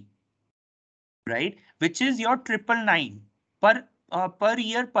subscription fee, right? Which is your 999 per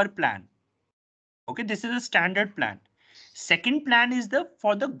year per plan. Okay, this is a standard plan. Second plan is the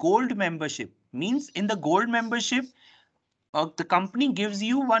for the gold membership. Means in the gold membership, the company gives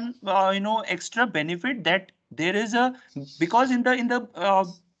you one extra benefit that there is a because in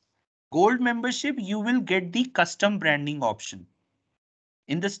the gold membership you will get the custom branding option.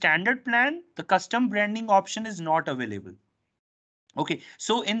 In the standard plan, the custom branding option is not available. Okay,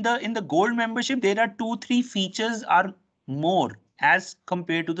 so in the gold membership, there are two, three features are more as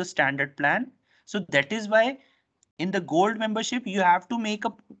compared to the standard plan. So that is why in the gold membership, you have to make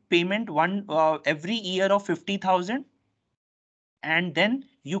a payment one every year of 50,000, and then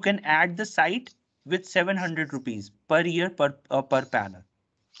you can add the site with 700 rupees per year per panel.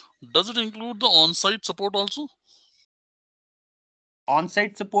 Does it include the on-site support also?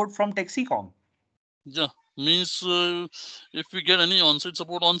 On-site support from Texecom. Yeah, means if we get any on-site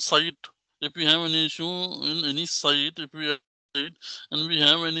support on site, if we have any issue in any site, if we are site and we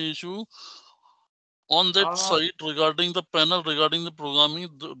have any issue on that Uh, site regarding the panel, regarding the programming,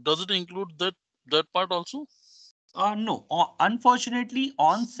 does it include that part also? no, unfortunately,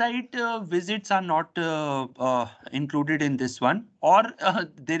 on-site visits are not included in this one, or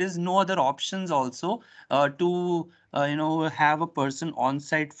there is no other options also to have a person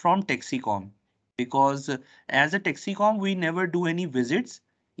on-site from Texecom, because as a Texecom we never do any visits.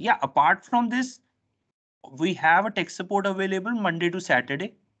 Yeah, apart from this, we have a tech support available Monday to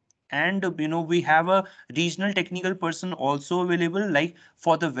Saturday, and we have a regional technical person also available. Like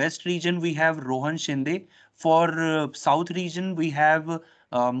for the west region we have Rohan Shinde, for south region we have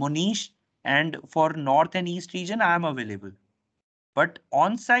Monish, and for north and east region I am available, but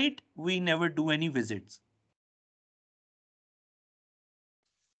on site we never do any visits.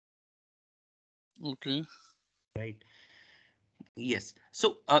 Okay. Right. Yes.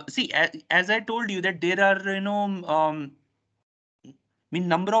 So see, as I told you that there are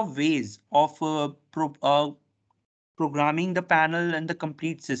number of ways of programming the panel and the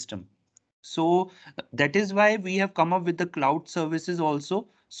complete system. So that is why we have come up with the cloud services also,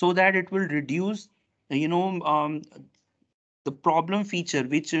 so that it will reduce, you know, um, the problem feature,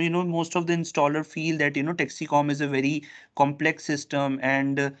 which most of the installer feel that Texicom is a very complex system,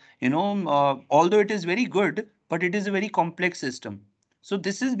 and although it is very good, but it is a very complex system. So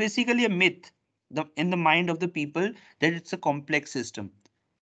this is basically a myth in the mind of the people that it's a complex system.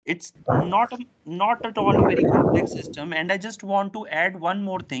 It's not at all a very complex system. And I just want to add one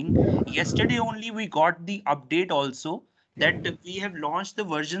more thing. Yesterday only we got the update also that we have launched the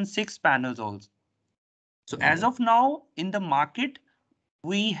version 6 panels also. So as of now in the market,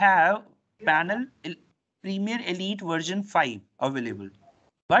 we have Premier Elite version 5 available.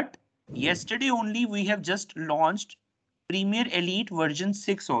 But yesterday only we have just launched Premier Elite version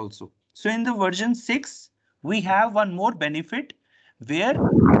 6 also. So in the version 6, we have one more benefit where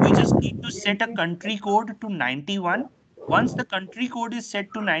we just need to set a country code to 91. Once the country code is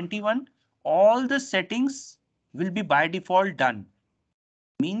set to 91, all the settings will be by default done.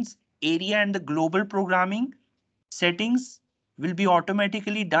 Means area and the global programming settings will be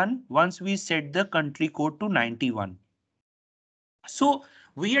automatically done once we set the country code to 91. So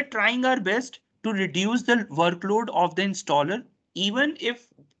we are trying our best to reduce the workload of the installer, even if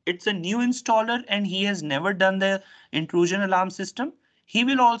it's a new installer and he has never done the intrusion alarm system. He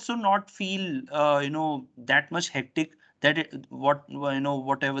will also not feel, that much hectic that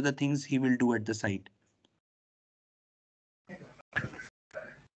whatever the things he will do at the site.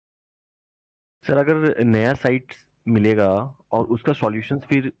 Sir अगर नया site मिलेगा और उसका solutions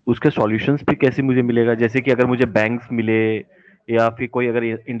भी कैसे मुझे मिलेगा, जैसे कि अगर मुझे बैंक्स मिले या फिर कोई अगर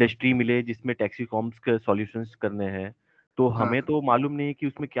इंडस्ट्री मिले जिसमें टैक्सीकॉम्स के सॉल्यूशंस करने हैं, तो हाँ हमें तो मालूम नहीं कि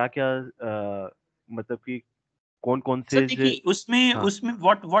उसमें क्या क्या मतलब कि कौन कौन सर, से देखिए उसमें हाँ उसमें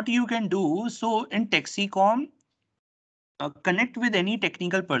what you can do, so in Texecom, connect with any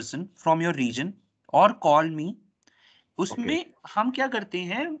technical person from your region or call me. Okay उसमें हम क्या करते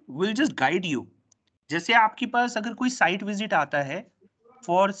हैं, विल जस्ट गाइड यू. जैसे आपके पास अगर कोई साइट विजिट आता है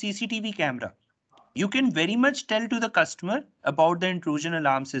for CCTV camera, you can very much tell to the customer about the intrusion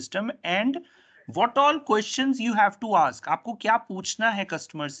alarm system and what all questions you have to ask. आपको क्या पूछना है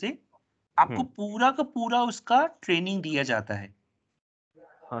कस्टमर से, आपको पूरा का पूरा उसका ट्रेनिंग दिया जाता है.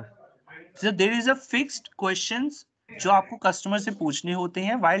 हाँ So there is a fixed questions जो आपको कस्टमर से पूछने होते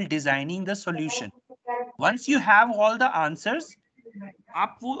हैं while designing the solution. Once you have all the answers,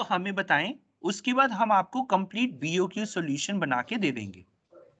 आप वो हमें बताएं, उसके बाद हम आपको कंप्लीट BOQ सॉल्यूशन बना के दे देंगे.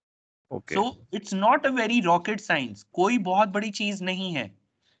 Okay so it's not a very rocket science, कोई बहुत बड़ी चीज नहीं है,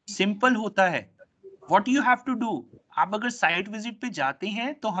 सिंपल होता है. What you have to do, आप अगर साइट विजिट पे जाते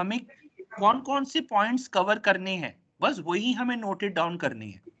हैं तो हमें कौन कौन से पॉइंट्स कवर करने हैं, बस वही हमें नोटेड डाउन करने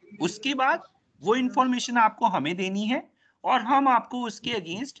हैं. उसके बाद वो इंफॉर्मेशन आपको हमें देनी है और हम आपको उसके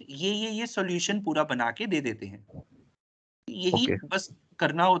अगेंस्ट ये सॉल्यूशन पूरा बना के दे देते हैं. यही ओके बस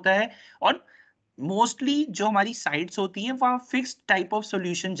करना होता है. और मोस्टली जो हमारी साइट्स होती हैं वहाँ फिक्स्ड टाइप ऑफ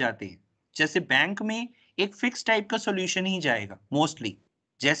सॉल्यूशन जाते हैं. जैसे बैंक में एक फिक्स टाइप का सॉल्यूशन ही जाएगा मोस्टली.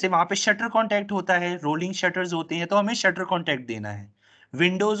 जैसे वहां पे शटर कॉन्टैक्ट होता है, रोलिंग शटर्स होते हैं तो हमें शटर कॉन्टैक्ट देना है,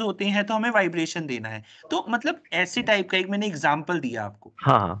 विंडोज होते हैं तो हमें वाइब्रेशन देना है. तो मतलब ऐसे टाइप का एक मैंने एग्जांपल दिया आपको.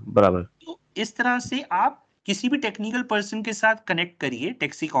 हाँ हाँ बराबर तो इस तरह से आप किसी भी टेक्निकल पर्सन के साथ कनेक्ट करिए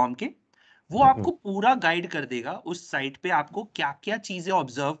टेक्सीकॉम के, वो आपको पूरा गाइड कर देगा उस साइट पे आपको क्या क्या चीजें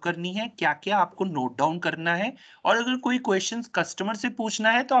ऑब्जर्व करनी है, क्या क्या आपको नोट डाउन करना है, और अगर कोई क्वेश्चंस कस्टमर से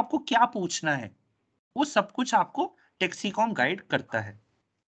पूछना है तो आपको क्या पूछना है, वो सब कुछ आपको टेक्सीकॉम गाइड करता है.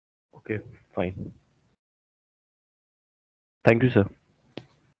 Okay fine thank you sir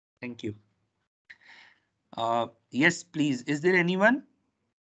thank you. Yes please, is there anyone?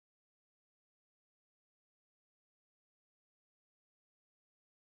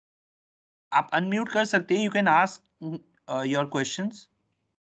 आप अनम्यूट कर सकते हैं, you can ask your questions.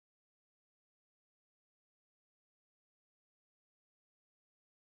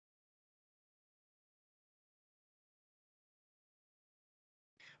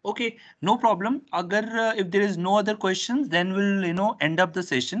 Okay, no problem. Agar if there is no other questions, then we'll end up the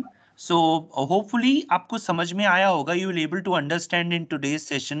session. So hopefully आपको समझ में आया होगा. You will able to understand in today's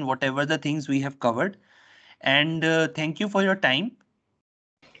session whatever the things we have covered. And thank you for your time.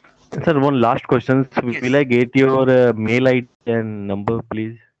 Sir one last question will Yes. I get your mail ID and number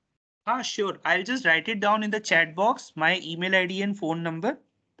please Ah, sure. I'll just write it down in the chat box, my email ID and phone number.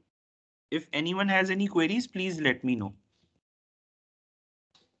 If anyone has any queries, please let me know.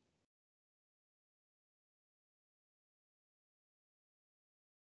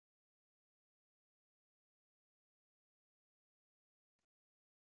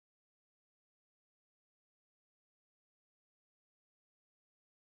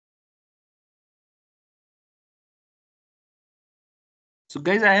 So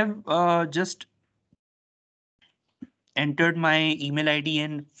guys, I have just entered my email ID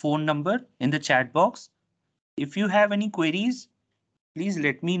and phone number in the chat box. If you have any queries, please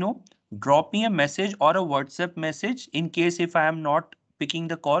let me know. Drop me a message or a WhatsApp message in case if I am not picking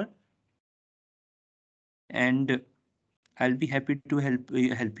the call. and I'll be happy to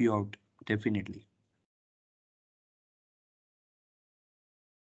help you out, definitely.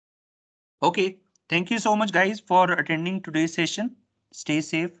 Okay, thank you so much, guys, for attending today's session. Stay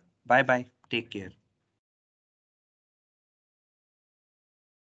safe. Bye bye. Take care.